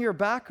turn your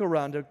back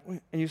around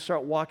and you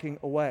start walking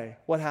away.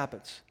 What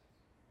happens?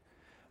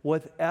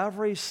 With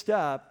every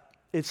step,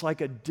 it's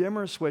like a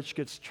dimmer switch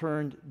gets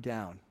turned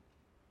down.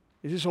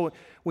 So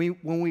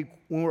when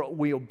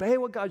we obey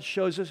what God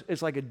shows us,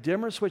 it's like a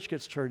dimmer switch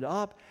gets turned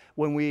up.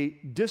 When we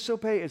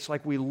disobey, it's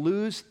like we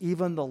lose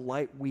even the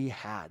light we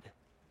had.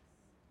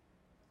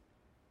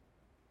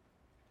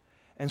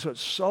 And so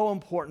it's so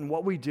important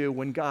what we do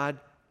when God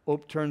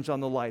turns on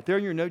the light. There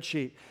in your note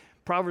sheet,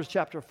 Proverbs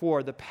chapter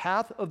 4, the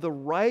path of the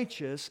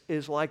righteous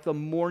is like the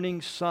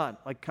morning sun,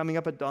 like coming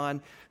up at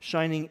dawn,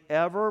 shining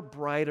ever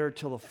brighter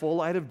till the full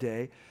light of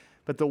day.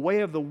 But the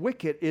way of the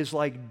wicked is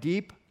like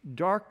deep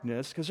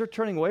darkness, because they're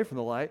turning away from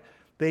the light.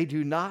 They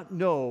do not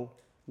know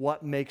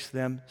what makes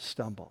them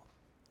stumble.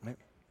 Right?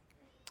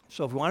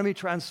 So if we want to be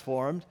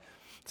transformed,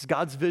 it's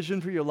God's vision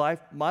for your life,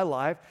 my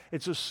life.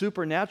 It's a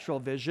supernatural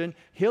vision.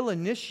 He'll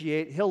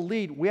initiate, He'll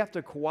lead. We have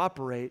to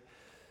cooperate.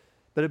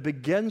 But it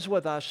begins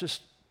with us.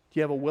 Just, do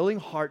you have a willing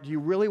heart? Do you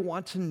really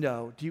want to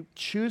know? Do you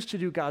choose to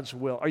do God's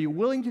will? Are you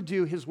willing to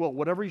do His will,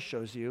 whatever He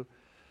shows you?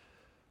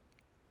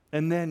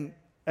 And then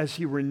as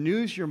He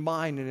renews your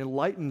mind and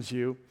enlightens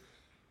you,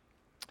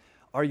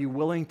 are you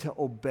willing to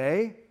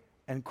obey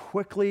and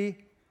quickly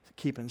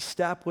keep in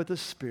step with the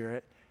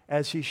Spirit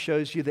as He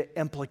shows you the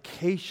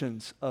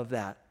implications of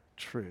that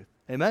truth?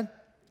 Amen?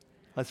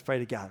 Let's pray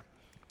together.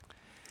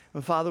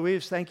 And Father, we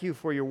just thank You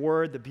for Your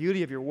word, the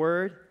beauty of Your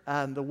word,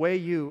 and the way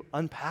You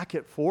unpack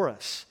it for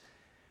us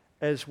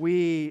as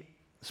we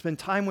spend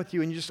time with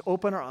You and You just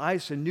open our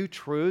eyes to new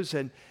truths.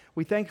 And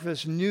we thank You for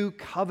this new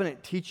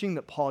covenant teaching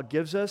that Paul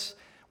gives us,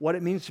 what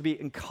it means to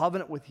be in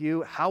covenant with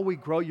You, how we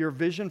grow, Your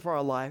vision for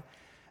our life.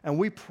 And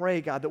we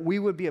pray, God, that we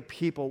would be a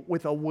people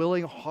with a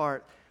willing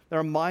heart, that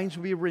our minds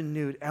would be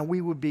renewed, and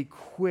we would be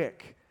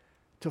quick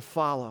to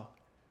follow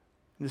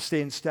and to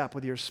stay in step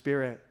with Your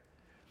Spirit.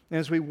 And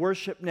as we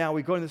worship now,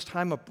 we go into this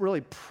time of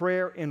really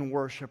prayer in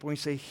worship. And we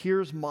say,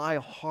 here's my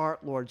heart,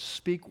 Lord.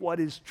 Speak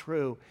what is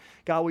true.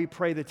 God, we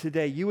pray that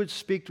today You would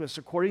speak to us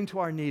according to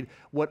our need,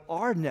 what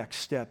our next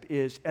step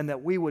is, and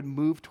that we would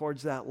move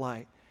towards that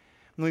light.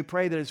 And we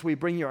pray that as we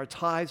bring You our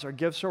tithes, our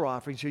gifts, our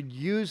offerings, You'd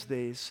use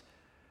these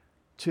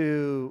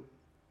to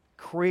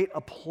create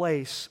a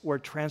place where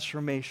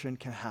transformation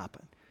can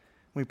happen.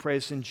 We pray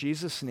this in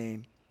Jesus'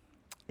 name.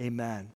 Amen.